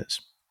currently is.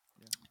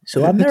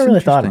 So I've never really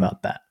thought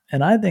about that.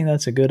 And I think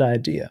that's a good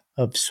idea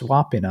of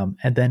swapping them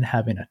and then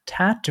having a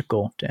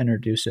tactical to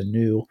introduce a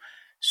new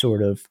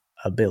sort of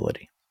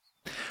ability.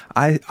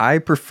 I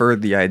prefer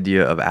the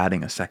idea of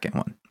adding a second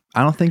one.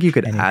 I don't think you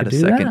could add a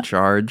second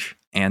charge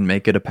and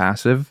make it a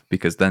passive,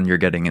 because then you're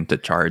getting into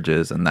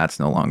charges and that's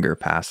no longer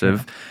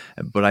passive.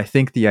 Yeah. But I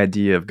think the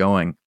idea of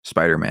going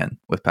Spider-Man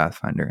with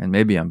Pathfinder, and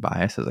maybe I'm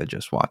biased as I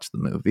just watched the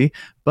movie,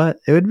 but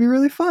it would be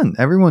really fun.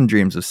 Everyone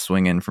dreams of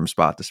swinging from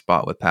spot to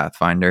spot with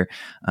Pathfinder,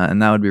 and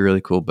that would be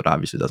really cool, but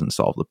obviously doesn't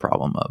solve the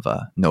problem of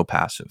no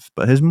passive.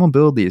 But his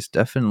mobility is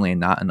definitely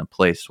not in a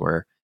place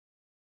where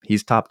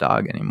he's top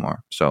dog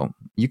anymore. So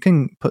you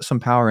can put some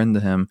power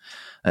into him,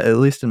 at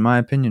least in my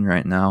opinion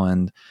right now,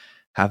 and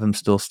have him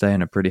still stay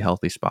in a pretty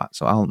healthy spot.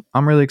 So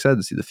I'm really excited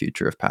to see the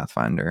future of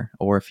Pathfinder,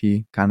 or if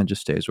he kind of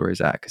just stays where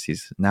he's at, because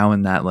he's now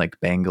in that like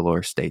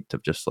Bangalore state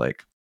of just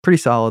like pretty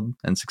solid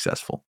and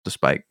successful,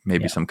 despite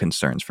maybe some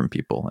concerns from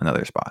people in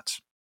other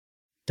spots.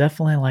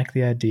 Definitely like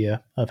the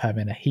idea of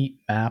having a heat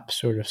map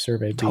sort of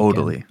survey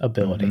beacon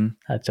ability. Mm-hmm.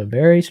 That's a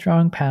very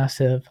strong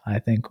passive. I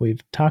think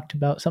we've talked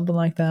about something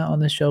like that on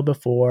the show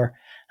before.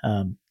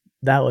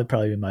 That would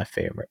probably be my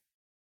favorite.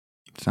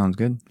 Sounds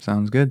good.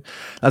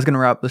 That's going to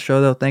wrap the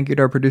show, though. Thank you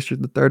to our producer,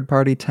 The Third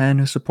Party 10,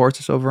 who supports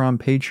us over on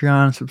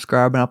Patreon.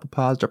 Subscribe on Apple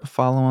Pods. Drop a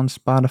follow on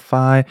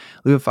Spotify.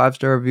 Leave a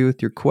 5-star review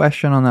with your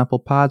question on Apple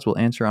Pods. We'll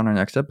answer on our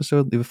next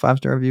episode. Leave a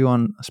 5-star review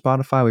on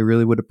Spotify. We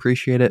really would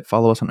appreciate it.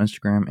 Follow us on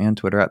Instagram and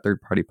Twitter at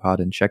Third Party Pod,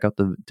 and check out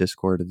the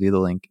Discord via the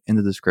link in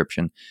the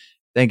description.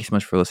 Thank you so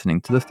much for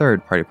listening to the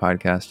Third Party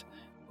Podcast.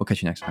 We'll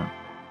catch you next time.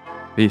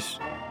 Peace.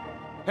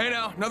 Hey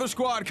now, another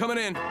squad coming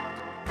in.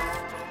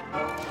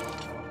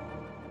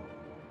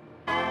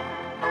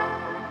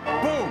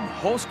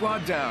 Whole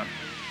squad down.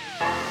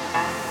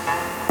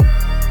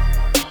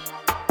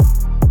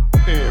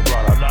 Hey,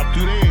 brother, not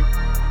today.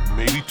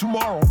 Maybe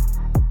tomorrow.